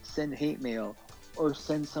send hate mail or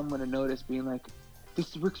send someone a notice being like,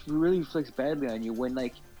 this really reflects badly on you, when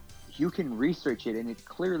like you can research it and it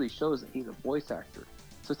clearly shows that he's a voice actor.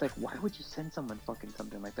 So it's like, why would you send someone fucking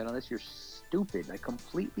something like that unless you're stupid, like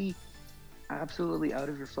completely, absolutely out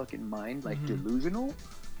of your fucking mind, like delusional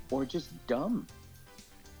or just dumb?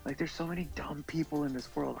 Like, there's so many dumb people in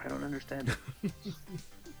this world. I don't understand it.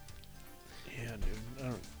 Yeah, dude.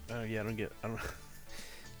 I don't.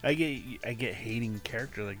 I get hating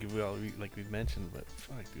character like we've mentioned, but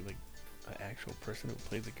fuck, dude, like an actual person who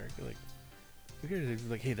plays a character, like who cares? It's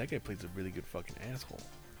like, hey, that guy plays a really good fucking asshole.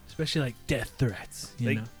 Especially like death threats.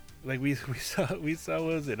 You know? Like we saw what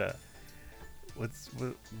was it what's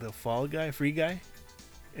the Fall Guy, Free Guy,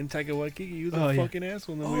 in Taika Waititi? He was a fucking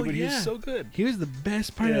asshole in the movie, but he was so good. He was the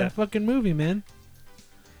best part of that fucking movie, man.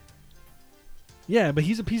 Yeah, but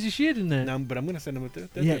he's a piece of shit in that. No, but I'm gonna send him with that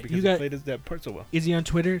Yeah, because you he got- played that part so well. Is he on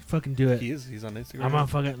Twitter? Fucking do it. He is. He's on Instagram. I'm on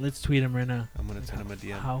fucking. Let's tweet him right now. I'm gonna send him a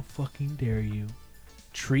DM. How fucking dare you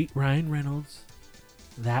treat Ryan Reynolds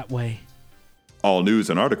that way? All news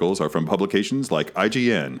and articles are from publications like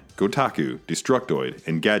IGN, Kotaku, Destructoid,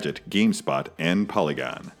 Engadget, GameSpot, and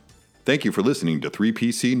Polygon. Thank you for listening to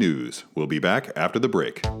 3PC News. We'll be back after the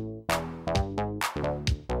break.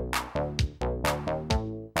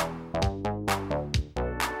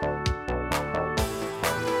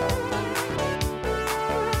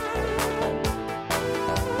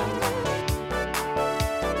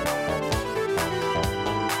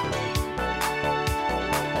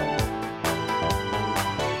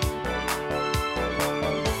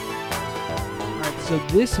 So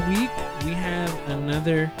this week we have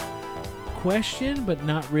another question, but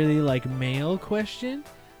not really like mail question.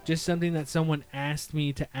 Just something that someone asked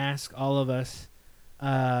me to ask all of us.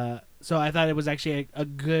 So I thought it was actually a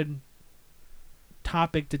good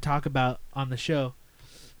topic to talk about on the show.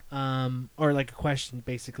 Or like a question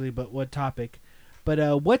basically, but what topic?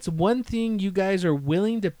 But what's one thing you guys are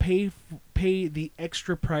willing to pay the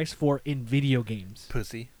extra price for in video games?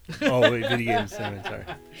 Pussy. Oh wait, video games. Sorry.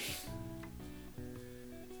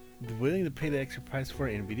 Willing to pay the extra price for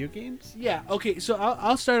it in video games? Yeah. Okay. So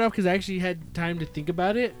I'll start off because I actually had time to think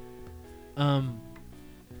about it. Because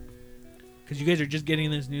you guys are just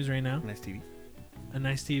getting this news right now. Nice TV. A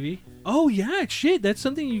nice TV. Oh yeah, shit. That's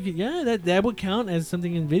something you could. Yeah, that would count as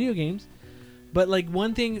something in video games. But like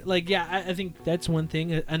one thing, like yeah, I think that's one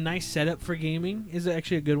thing. A nice setup for gaming is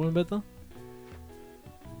actually a good one, Bethel.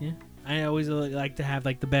 Yeah, I always like to have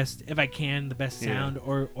like the best, if I can, the best sound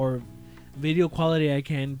or video quality I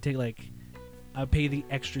can take. Like I'll pay the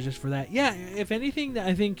extra just for that. Yeah, if anything,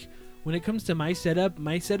 I think when it comes to my setup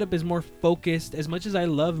is more focused. As much as I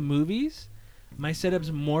love movies, my setup's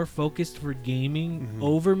more focused for gaming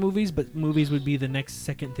over movies. But movies would be the next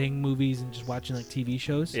second thing. Movies and just watching like TV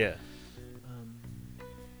shows. Yeah.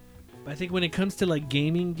 But I think when it comes to like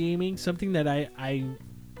gaming, something that I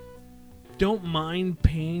don't mind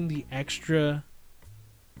paying the extra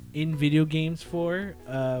in video games for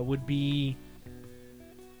would be,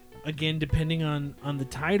 again, depending on the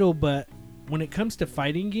title, but when it comes to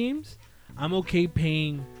fighting games, I'm okay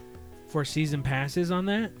paying for season passes on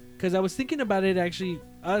that. Because I was thinking about it, actually,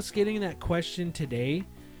 us getting that question today,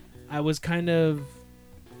 it was kind of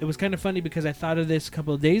funny because I thought of this a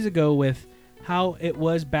couple of days ago with how it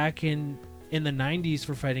was back in the 90s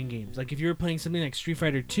for fighting games. Like if you were playing something like Street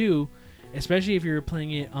Fighter 2, especially if you were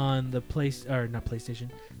playing it on the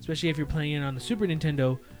PlayStation, especially if you're playing it on the Super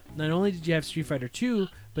Nintendo, not only did you have Street Fighter 2,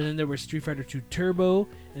 but then there was Street Fighter 2 Turbo,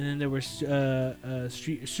 and then there was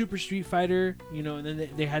Super Street Fighter, you know, and then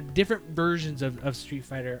they had different versions of Street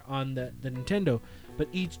Fighter on the Nintendo. But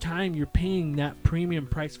each time you're paying that premium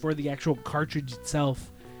price for the actual cartridge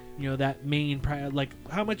itself, you know, that main price. Like,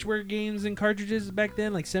 how much were games and cartridges back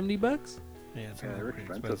then? Like $70? Yeah, it's Yeah, they're pretty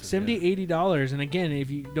expensive. expensive. $70, $80. And again, if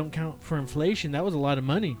you don't count for inflation, that was a lot of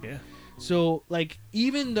money. Yeah. So, like,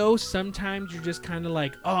 even though sometimes you're just kind of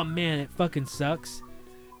like, oh man, it fucking sucks.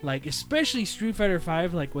 Like, especially Street Fighter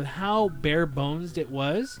 5, like, with how bare bones it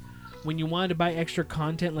was, when you wanted to buy extra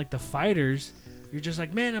content like the fighters, you're just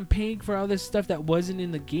like, man, I'm paying for all this stuff that wasn't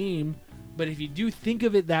in the game. But if you do think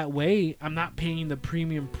of it that way, I'm not paying the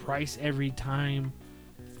premium price every time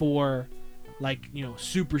for, like, you know,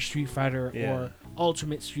 Super Street Fighter Yeah. or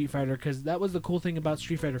Ultimate Street Fighter. Because that was the cool thing about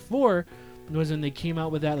Street Fighter 4, was when they came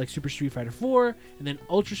out with that, like Super Street Fighter 4 and then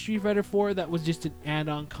Ultra Street Fighter 4. That was just an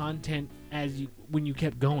add-on content when you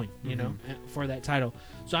kept going, you know, for that title.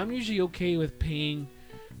 So I'm usually okay with paying,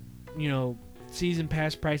 you know, season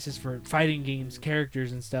pass prices for fighting games,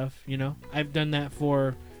 characters and stuff, you know. I've done that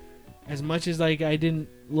for, as much as like I didn't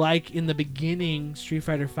like in the beginning Street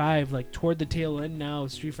Fighter 5, like toward the tail end now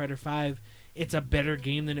of Street Fighter 5, it's a better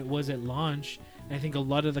game than it was at launch. And I think a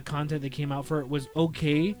lot of the content that came out for it was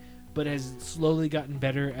okay, but has slowly gotten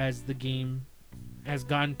better as the game has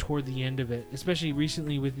gone toward the end of it. Especially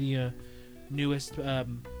recently with the newest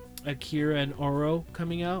Akira and Oro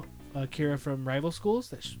coming out. Akira from Rival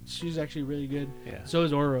Schools, she's actually really good. Yeah. So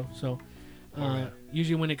is Oro. So Yeah.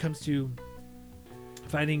 usually when it comes to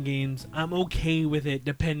fighting games, I'm okay with it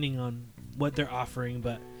depending on what they're offering.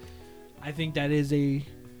 But I think that is I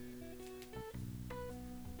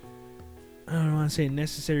don't want to say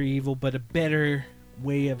necessary evil, but a better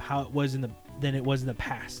way of how it was than it was in the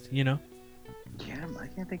past, you know. Yeah, I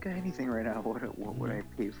can't think of anything right now. What would I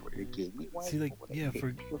pay for it? Gaming wise? See, like, What would I yeah, pay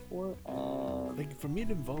for- for? Like, for me, it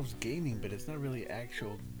involves gaming, but it's not really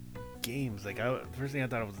actual games. Like, the first thing I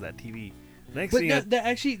thought was that TV. Next But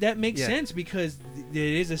thing, that makes Yeah. sense because it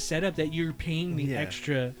is a setup that you're paying the Yeah.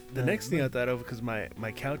 extra. the next thing I thought of, because my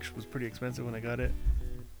couch was pretty expensive when I got it.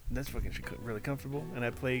 And that's fucking shit, really comfortable, and I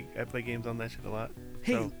play games on that shit a lot.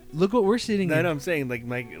 Hey, So, look what we're sitting I in. know I'm saying, like,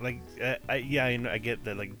 I know, I get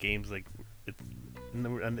that, like, games, like,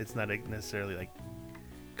 it's not like, necessarily like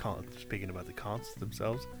speaking about the consoles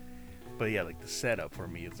themselves, but yeah, like the setup for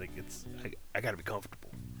me is like I gotta be comfortable.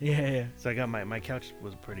 Yeah. So I got my couch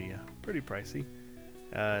was pretty pricey.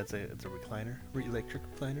 It's a recliner, electric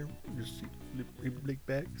recliner. Just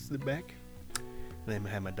slip back. And then I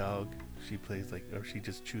have my dog. She plays like, or she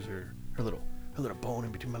just chews her little bone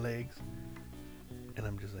in between my legs, and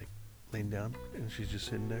I'm just like laying down, and she's just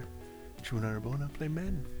sitting there chewing on her bone. I play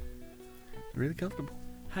Madden. Really comfortable.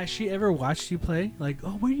 Has she ever watched you play? Like,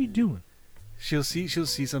 oh, what are you doing? She'll see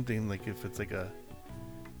something, like if it's like I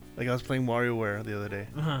was playing WarioWare the other day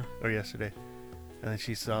or yesterday, and then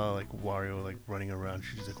she saw like Wario like running around.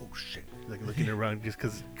 She's like, oh shit, like looking around just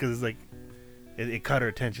because it's like it caught her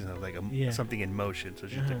attention of like something in motion. So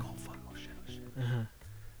she's like, oh fuck, oh shit.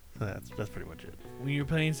 So that's pretty much it. When you're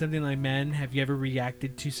playing something like Madden, have you ever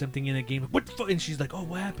reacted to something in a game? What the fuck? And she's like, oh,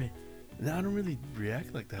 what happened? No, I don't really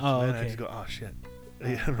react like that. Oh, Man. okay. I just go, oh shit.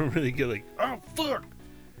 Yeah, I don't really get like, oh fuck,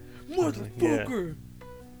 Motherfucker.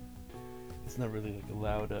 It's not really like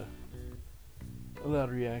a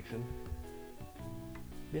loud reaction.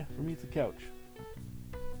 Yeah, for me it's a couch.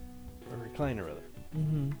 Or recliner rather.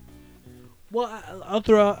 Mm-hmm. Well, I'll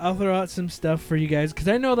throw out some stuff for you guys because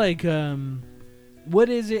I know like what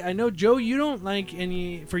is it? I know Joe, you don't like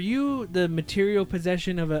any. For you, the material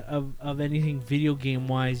possession of anything video game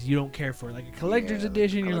wise, you don't care for. Like a collector's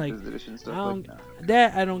edition, you're like, edition stuff, I don't, nah.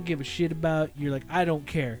 that I don't give a shit about. You're like, I don't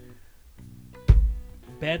care.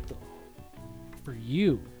 Beto, for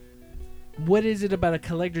you, what is it about a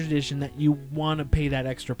collector's edition that you want to pay that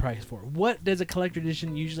extra price for? What does a collector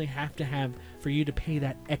edition usually have to have for you to pay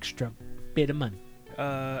that extra bit of money?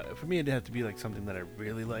 For me, it'd have to be like something that I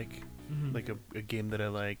really like, Mhm. like a game that I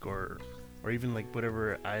like, or even like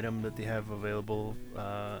whatever item that they have available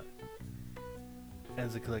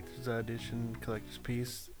as a collector's edition, collector's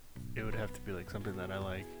piece. It would have to be like something that I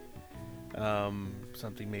like,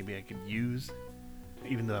 something maybe I could use,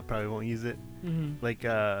 even though I probably won't use it. Mm-hmm. Like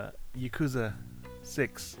Yakuza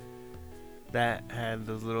 6, that had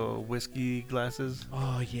those little whiskey glasses.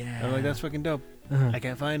 Oh yeah. I'm like, that's fucking dope. Uh-huh. I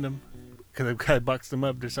can't find them because I boxed them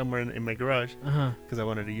up. They're somewhere in my garage Uh-huh. because I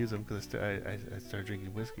wanted to use them because I started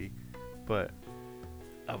drinking whiskey. But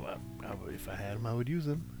if I had them, I would use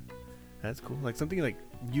them. That's cool. Like something like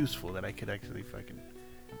useful that I could actually fucking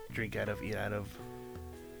drink out of, eat out of.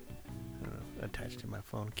 I don't know, attached to my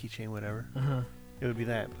phone, keychain, whatever. Uh-huh. it would be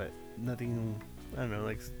that, but nothing. I don't know,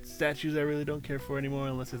 like statues I really don't care for anymore,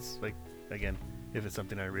 unless it's like, again, if it's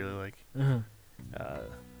something I really like. Uh-huh.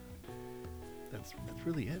 That's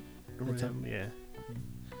really it. Don't That's really have- yeah.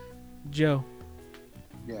 Joe.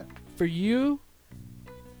 Yeah. For you,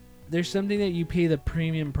 there's something that you pay the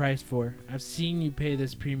premium price for. I've seen you pay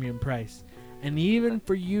this premium price. And even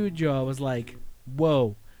for you, Joe, I was like,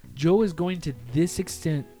 whoa, Joe is going to this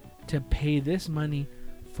extent to pay this money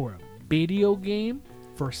for a video game,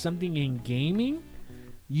 for something in gaming.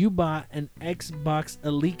 You bought an Xbox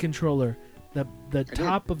Elite controller, the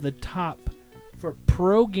top of the top for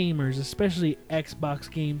pro gamers, especially Xbox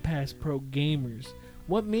Game Pass Pro gamers.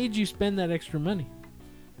 What made you spend that extra money?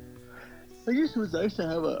 I guess it was nice to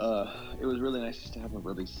have it was really nice just to have a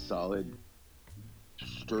really solid,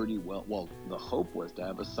 sturdy. Well, the hope was to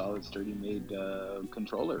have a solid, sturdy made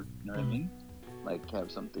controller. You know what I mean? Like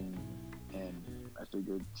have something, and I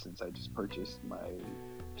figured since I just purchased my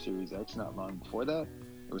Series X not long before that,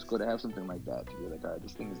 it was cool to have something like that to be like, all right,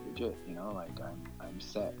 this thing is legit. You know, like I'm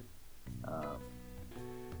set.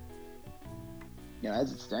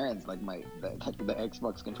 As it stands, like the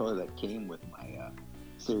Xbox controller that came with my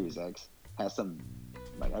Series X has some,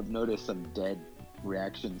 like I've noticed some dead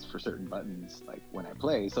reactions for certain buttons, like when I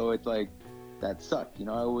play. So it's like that sucked. You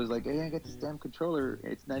know, I was like, hey, I got this damn controller.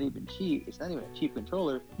 It's not even cheap. It's not even a cheap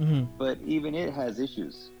controller, but even it has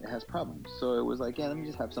issues. It has problems. So it was like, yeah, let me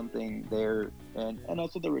just have something there, and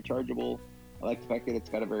also the rechargeable. I like the fact that it's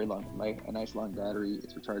got a very long, like a nice long battery.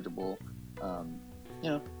 It's rechargeable. You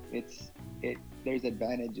know, there's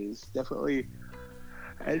advantages, definitely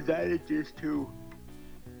advantages to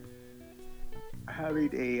having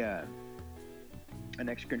an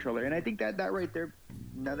extra controller. And I think that right there,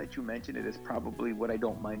 now that you mention it, is probably what I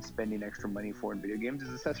don't mind spending extra money for in video games,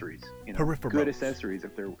 is accessories. You know, Peripherals. good accessories.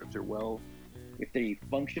 If they're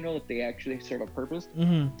functional, if they actually serve a purpose,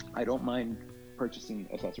 I don't mind purchasing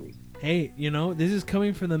accessories. Hey, you know, this is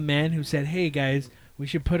coming from the man who said, hey guys, we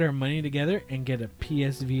should put our money together and get a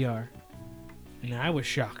PSVR. And I was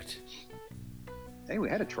shocked. Hey, we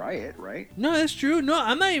had to try it, right? No, that's true. No,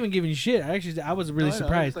 I'm not even giving you shit. I was really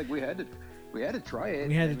surprised. It's like we had to try it.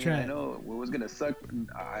 We had to try it. I know it was gonna suck.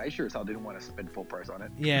 I sure as hell didn't want to spend full price on it.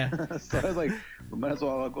 Yeah. So I was like, we might as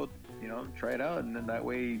well go, you know, try it out, and then that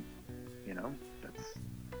way, you know, let's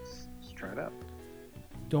try it out.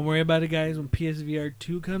 Don't worry about it, guys. When PSVR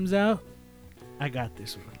 2 comes out, I got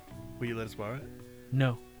this one. Will you let us borrow it?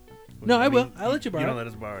 No. No, I will. I'll let you borrow You it. don't let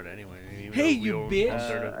us borrow it anyway. Hey, you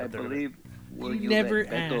bitch. I believe. Will You you never let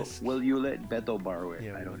Beto, asked. Will you let Beto borrow it?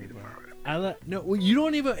 Yeah, I don't need to borrow it. No, well, you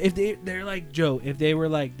don't even. If they're like Joe, if they were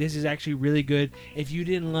like, this is actually really good. If you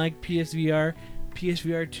didn't like PSVR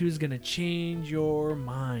 2 is gonna change your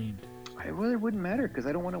mind. It really wouldn't matter because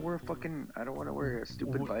I don't want to wear a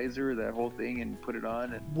stupid visor, that whole thing, and put it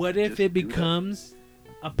on. And What if just it do that. becomes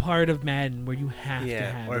a part of Madden where you have to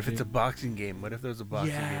Yeah, have or it, if it's a dude? boxing game. What if there's a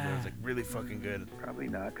boxing game Yeah. that's like really fucking good? Probably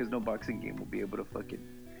not, because no boxing game will be able to fucking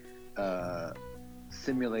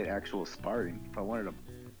simulate actual sparring. If I wanted to.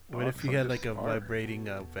 What if you had like a vibrating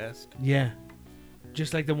vest? Yeah,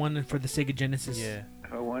 just like the one for the Sega Genesis. Yeah.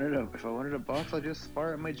 If I wanted a box, I'll just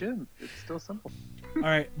spar at my gym. It's still simple. All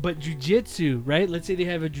right, but jujitsu, right? Let's say they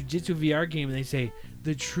have a jujitsu VR game and they say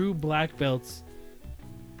the true black belts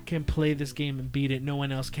can play this game and beat it. No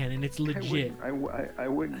one else can, and it's legit. I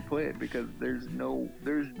wouldn't play it because there's no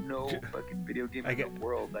fucking video game in the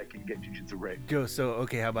world that can get jiu-jitsu right. Joe, so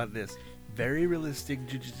okay, how about this? Very realistic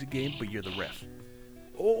jiu-jitsu game, but you're the ref.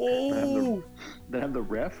 Oh, Then have the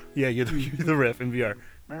ref? Yeah, you're the ref in VR.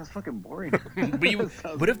 Man, that's fucking boring.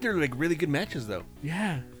 What if they're like really good matches though?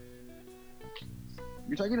 yeah.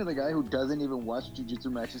 You're talking to the guy who doesn't even watch jiu-jitsu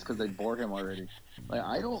matches because they bore him already. Like,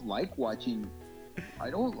 I don't like watching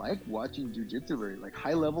jiu-jitsu very, like,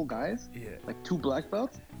 high-level guys, Yeah. like 2 black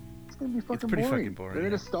belts. It's gonna be fucking pretty boring. fucking boring, They're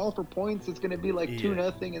gonna yeah. stall for points. It's gonna be like Yeah.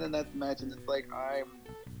 2-0, and then that's the match, and it's like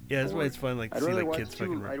Yeah, that's why it's fun. Like I'd see rather like watch kids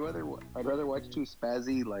fucking. I'd rather watch 2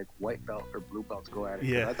 spazzy like white belt or blue belts go at it. 'cause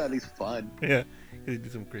Yeah. that's at least fun. Yeah, they do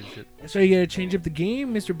some crazy shit. So you gotta change up the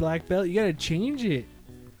game, Mr. Black Belt. You gotta change it.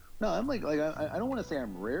 No, I'm like I don't want to say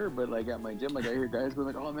I'm rare, but like at my gym, like I hear guys going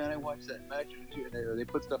like, "Oh man, I watched that match," and they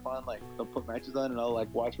put stuff on, like they'll put matches on, and I'll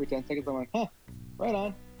like watch for 10 seconds. I'm like, "Huh, right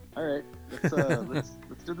on. All right,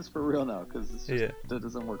 let's do this for real now, because that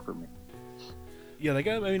doesn't work for me." Yeah, like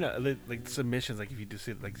I mean, like submissions. Like if you do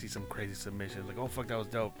see some crazy submissions, like oh fuck that was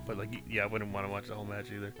dope, but like yeah, I wouldn't want to watch the whole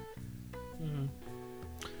match either. Mm-hmm.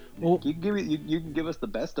 Well, you can give us the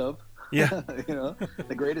best of. Yeah. You know,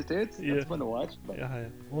 the greatest hits. Yeah. That's fun to watch. But Yeah.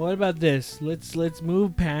 what about this? Let's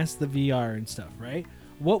move past the VR and stuff, right?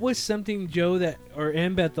 What was something, Joe,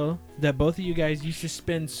 and Bethel, that both of you guys used to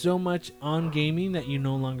spend so much on gaming that you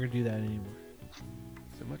no longer do that anymore?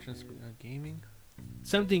 So much on gaming.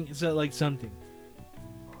 Something.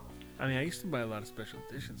 I mean, I used to buy a lot of special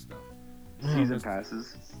edition stuff. Season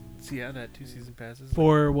passes, See, yeah, that 2 season passes.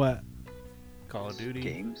 For what? Call of Duty.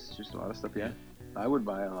 games, just a lot of stuff. Yeah, I would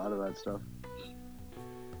buy a lot of that stuff.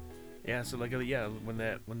 Yeah, so like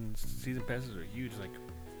when season passes are huge, like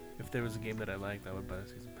if there was a game that I liked, I would buy a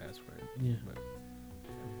season pass for it. Yeah. But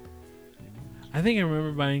I think I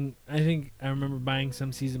remember buying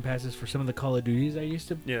some season passes for some of the Call of Duties I used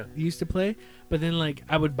to play, but then like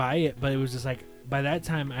I would buy it, but it was just like by that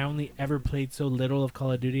time I only ever played so little of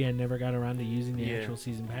Call of Duty, I never got around to using the actual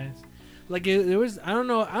season pass. Like it was, I don't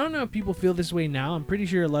know if people feel this way now. I'm pretty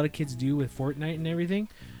sure a lot of kids do with Fortnite and everything.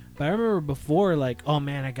 But I remember before, like, oh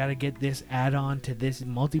man, I gotta get this add-on to this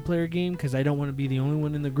multiplayer game because I don't want to be the only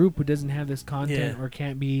one in the group who doesn't have this content or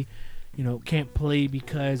can't play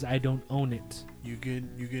because I don't own it. you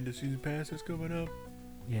get the season pass that's coming up.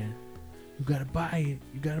 Yeah, you gotta buy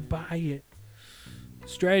it.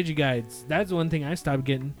 Strategy guides. That's one thing I stopped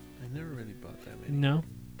getting. I never really bought that many. No,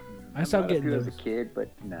 I stopped bought a getting few those. as a kid, but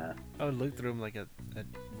nah. I would look through them like at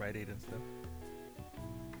Rite Aid and stuff.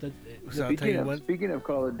 The- So I'll tell you what. Speaking of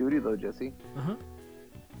Call of Duty, though, Jesse, uh-huh.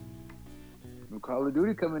 Call of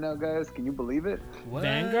Duty coming out, guys. Can you believe it? What?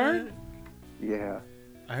 Vanguard? Yeah,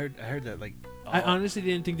 I heard that like. I honestly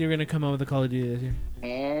didn't think they were gonna come out with a Call of Duty this year.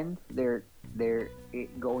 and they're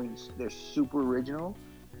super original.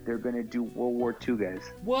 They're gonna do World War II,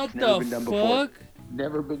 guys. What Never the been done before. fuck?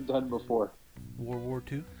 Never been done before. World War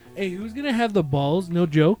II. Hey, who's gonna have the balls? No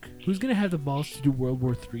joke. Who's gonna have the balls to do World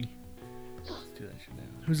War III? Let's do that shit now.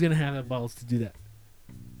 Who's gonna have the balls to do that?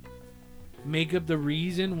 Make up the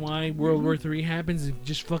reason why World War III happens and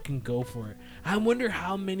just fucking go for it. I wonder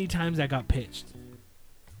how many times that got pitched.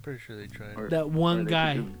 I'm pretty sure they tried. Or- That or one they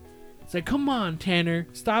guy. could do- It's like, come on, Tanner,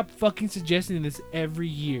 stop fucking suggesting this every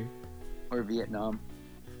year. Or Vietnam.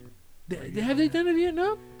 Have they done it in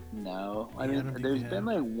Vietnam? No, I Yeah, I mean, don't think there's they been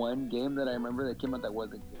have. like one game that I remember that came out that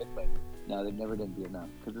wasn't good, but no, they've never done Vietnam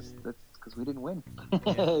because that's because we didn't win.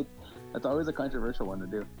 Yeah. That's always a controversial one to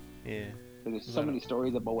do. Yeah. There's so many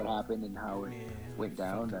stories about what happened and how it Yeah. went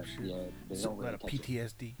down fucked up that shit. yeah, they So, don't a really lot of touch it.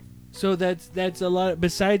 PTSD. So that's a lot.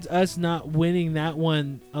 Besides us not winning that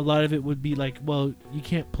one, a lot of it would be like, well, you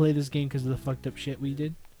can't play this game because of the fucked up shit we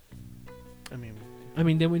did. I mean,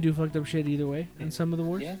 Didn't we do fucked up shit either way in some of the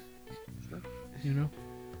wars? Yeah, sure. You know?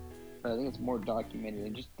 But I think it's more documented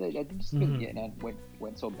and just I think just Mhm. Vietnam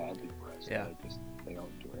went so badly for us. Yeah. that they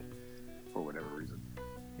don't do it for whatever reason.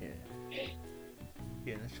 yeah.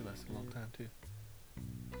 Yeah, that should last a long time too.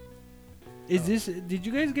 Is this? Did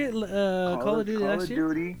you guys get Call of Duty last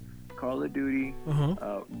year? Call of Duty,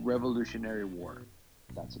 Uh-huh. Revolutionary War.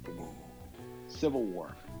 That's what they do. Civil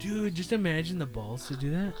War. Dude, just imagine the balls to do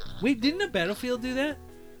that. Wait, didn't a Battlefield do that?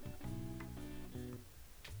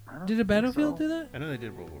 I don't Did a think Battlefield so. do that? I know they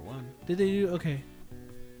did World War One. Did they do? Okay.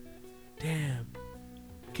 Damn.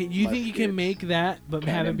 Can you think you can Muskets, make that but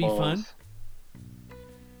have it be fun? Cannonballs.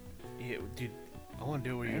 Yeah, dude. I want to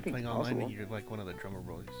do it where you're Anything's playing online possible. and you're like one of the drummer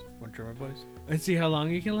boys. One drummer boys. Let's see how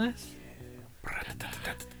long you can last.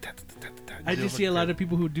 I just see a lot of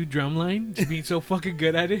people who do drumline just being so fucking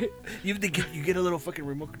good at it. You get a little fucking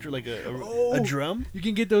remote control like a Oh. drum. You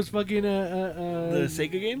can get those fucking The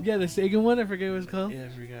Sega game. Yeah, the Sega one. I forget what it's called. Yeah, I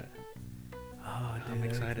forgot. Oh, dude, I'm that'd be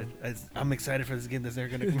excited. cool. I'm excited for this game that's never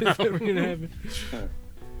gonna come That's out. never gonna happen.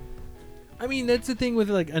 I mean, that's the thing with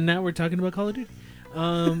like, and now we're talking about Call of Duty.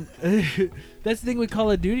 That's the thing with Call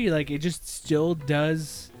of Duty. Like, it just still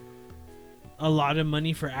does a lot of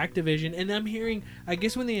money for Activision. And I'm hearing, I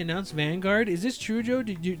guess when they announced Vanguard, is this true, Joe?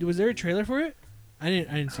 Was there a trailer for it? I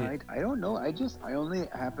didn't see it. I don't know. I only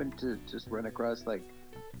happened to just run across like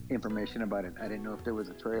information about it. I didn't know if there was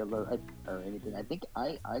a trailer or anything. I think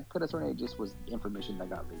I could have sworn it just was information that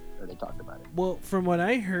got leaked or they talked about it. Well, from what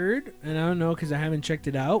I heard, and I don't know because I haven't checked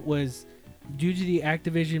it out, was due to the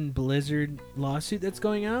Activision Blizzard lawsuit that's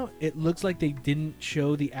going out, it looks like they didn't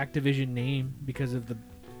show the Activision name because of the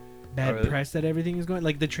bad Oh, really? press that everything is going.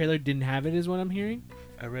 Like the trailer didn't have it, is what I'm hearing.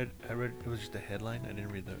 I read it was just a headline. I didn't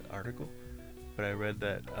read the article, but I read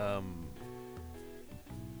that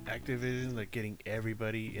Activision like getting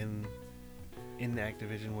everybody in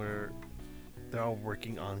Activision where they're all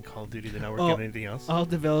working on Call of Duty. They're not working Oh, on anything else. All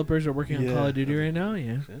developers are working on Yeah. Call of Duty right now.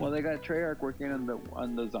 Yeah. Shit. Well, they got Treyarch working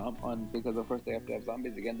on because of course they have to have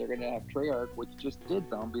zombies again. They're gonna have Treyarch, which just did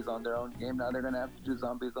zombies on their own game. Now they're gonna have to do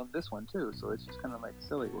zombies on this one too. So it's just kind of like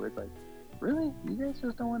silly, where it's like, really, you guys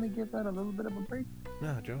just don't want to give that a little bit of a break?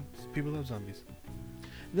 No, Joe. People love zombies.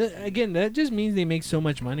 Again, that just means they make so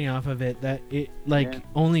much money off of it that it like Yeah.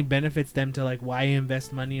 only benefits them to like why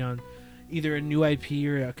invest money on either a new IP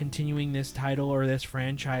or continuing this title or this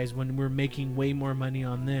franchise when we're making way more money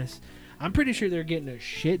on this. I'm pretty sure they're getting a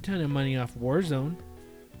shit ton of money off Warzone.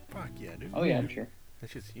 Fuck yeah, dude. Oh yeah, I'm sure.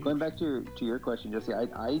 That's just huge. Going back to your question, Jesse,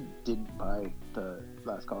 I didn't buy the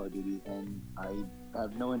last Call of Duty, and I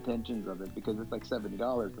have no intentions of it because it's like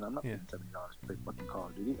 $70, and I'm not Yeah. paying $70 to play fucking Call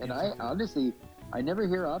of Duty. And Yeah, I exactly. honestly, I never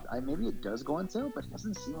hear maybe it does go on sale, but it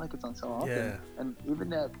doesn't seem like it's on sale often. Yeah. And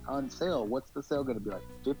even at on sale, what's the sale going to be like?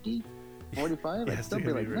 50, 45? Yeah, I'd it's still be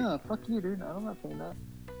gonna like, be nah, fuck you, dude. I'm not paying that.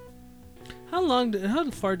 How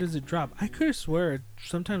far does it drop? I could have swear it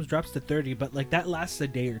sometimes drops to 30, but like that lasts a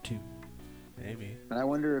day or two. Maybe. And I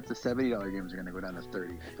wonder if the $70 games are going to go down to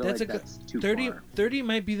 30. I feel That's like a good- that's too 30, far. 30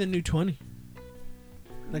 might be the new 20.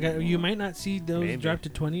 Like you might not see those Maybe. drop to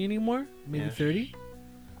 20 anymore. Maybe Yeah. 30.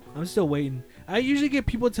 I'm still waiting. I usually get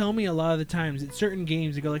people tell me a lot of the times at certain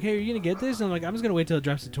games they go like, "Hey, are you gonna get this?" And I'm like, "I'm just gonna wait till it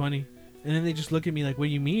drops to 20." And then they just look at me like, "What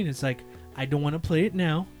do you mean?" It's like, I don't want to play it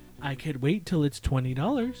now. I could wait till it's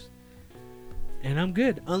 $20, and I'm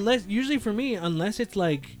good. Usually for me, unless it's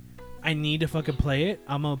like I need to fucking play it,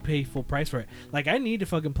 I'm gonna pay full price for it. Like I need to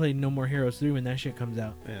fucking play No More Heroes 3 when that shit comes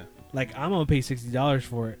out. Yeah. Like I'm gonna pay $60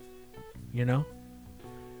 for it. You know?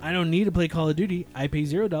 I don't need to play Call of Duty. I pay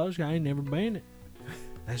 $0. I ain't never buying it.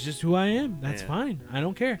 That's just who I am. That's Yeah. fine. I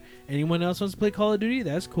don't care. Anyone else wants to play Call of Duty?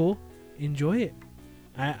 That's cool. Enjoy it.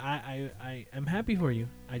 I'm happy for you.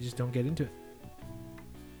 I just don't get into it.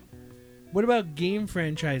 What about game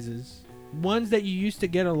franchises? Ones that you used to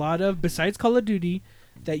get a lot of besides Call of Duty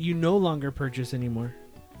that you no longer purchase anymore.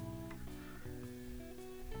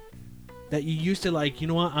 That you used to like, you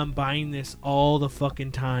know what? I'm buying this all the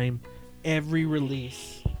fucking time. Every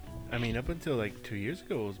release. I mean, up until like 2 years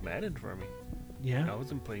ago, it was Madden for me. I Yeah.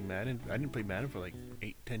 wasn't playing Madden. I didn't play Madden for like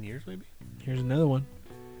 8-10 years, maybe. Here's another one.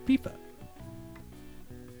 FIFA.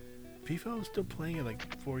 FIFA, I was still playing it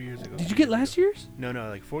like 4 years ago. Did you get last year's? No,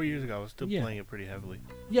 like 4 years ago, I was still Yeah. playing it pretty heavily.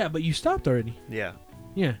 Yeah, but you stopped already. Yeah.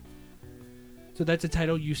 Yeah. So that's a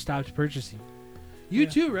title you stopped purchasing. You Yeah.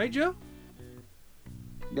 too, right, Joe?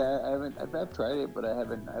 Yeah, I haven't. I've tried it, but I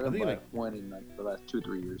haven't think, bought like- one in like the last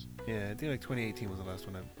 2-3 years. Yeah, I think like 2018 was the last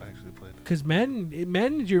one I actually played. Because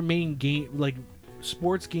Madden's your main game, like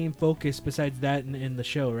sports game focus. Besides that, in the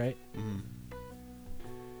show, right? Mm-hmm.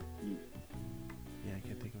 Ye- Yeah, I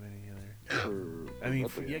can't think of any other. For- I mean,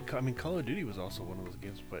 okay. yeah, I mean, Call of Duty was also one of those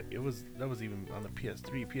games, but that was even on the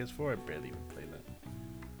PS3, PS4. I barely even played that.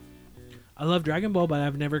 I love Dragon Ball, but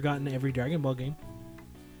I've never gotten every Dragon Ball game.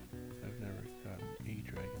 I've never gotten a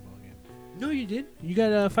Dragon Ball game. No, you did. You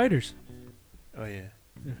got Fighters. Oh yeah.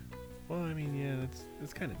 Yeah. Well, I mean, yeah,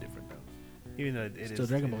 it's kind of different though. Even though it Still is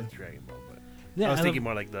Dragon Ball. It's Dragon Ball, but Yeah, I was I thinking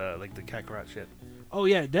love- more like the Kakarot shit. Oh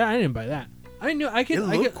yeah, I didn't buy that. I knew I could. It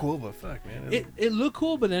I looked could, cool, but fuck, man. It looked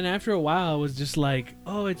cool, but then after a while, I was just like,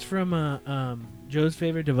 oh, it's from Joe's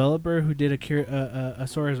favorite developer who did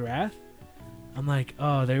Asora's Wrath. I'm like,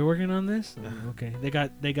 oh, they're working on this. Okay, they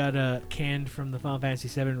got canned from the Final Fantasy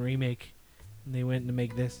VII remake, and they went to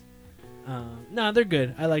make this. No, they're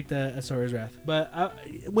good. I like the Asora's Wrath, but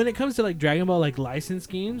when it comes to like Dragon Ball like licensed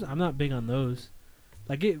games, I'm not big on those.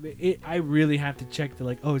 Like I really have to check the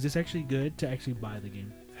like, oh, is this actually good to actually buy the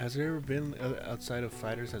game? Has there ever been outside of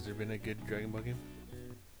Fighters? Has there been a good Dragon Ball game?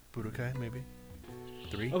 Budokai, maybe.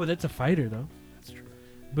 3. Oh, but that's a fighter though. That's true.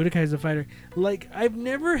 Budokai's a fighter. Like I've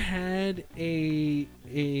never had a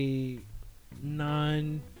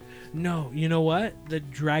non. No, you know what? The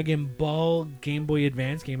Dragon Ball Game Boy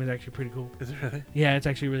Advance game is actually pretty cool. Is it really? Yeah, it's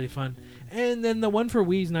actually really fun. And then the one for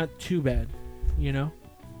Wii's not too bad. You know,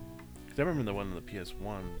 'Cause I remember the one on the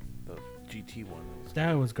PS1, the GT one.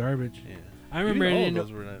 that was garbage. Yeah. I remember Even all it. of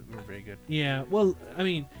those were very good. Yeah, well, I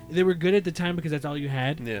mean, they were good at the time because that's all you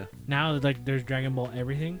had. Yeah. Now, like, there's Dragon Ball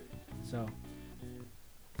everything. So,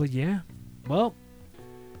 but yeah, well,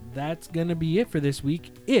 that's gonna be it for this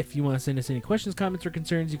week. If you want to send us any questions, comments, or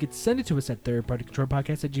concerns, you can send it to us at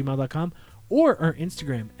thirdpartycontrolpodcast@gmail.com or our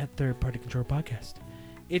Instagram at thirdpartycontrolpodcast.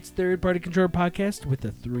 It's Third Party Control Podcast with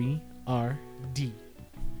a 3RD.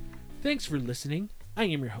 Thanks for listening. I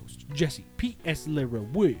am your host, Jesse P.S. Lira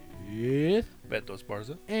with Beto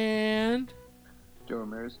Esparza. and Joe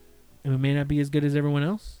Ramirez. we may not be as good as everyone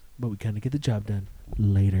else, but we kind of get the job done.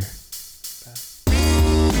 Later.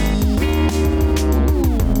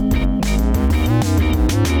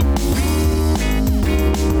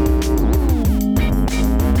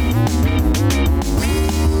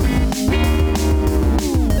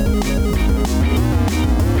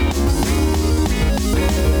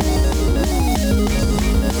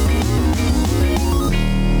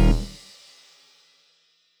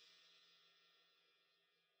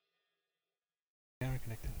 camera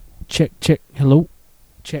connected. Check. Hello.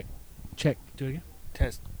 Check. Do it again.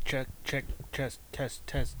 Test. Check.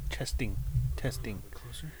 Testing.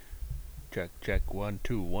 Closer. Check. 1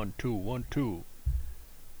 2 1 2 1 2.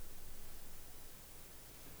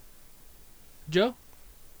 Joe.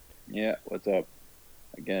 Yeah, what's up?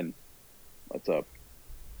 Again, what's up?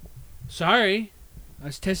 Sorry, I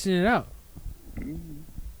was testing it out.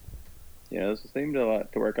 Yeah, this seemed to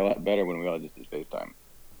work a lot better when we all just did FaceTime.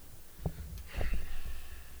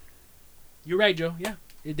 You're right, Joe. Yeah,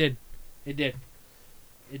 it did.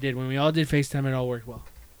 When we all did FaceTime, it all worked well.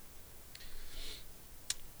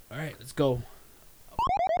 All right, let's go.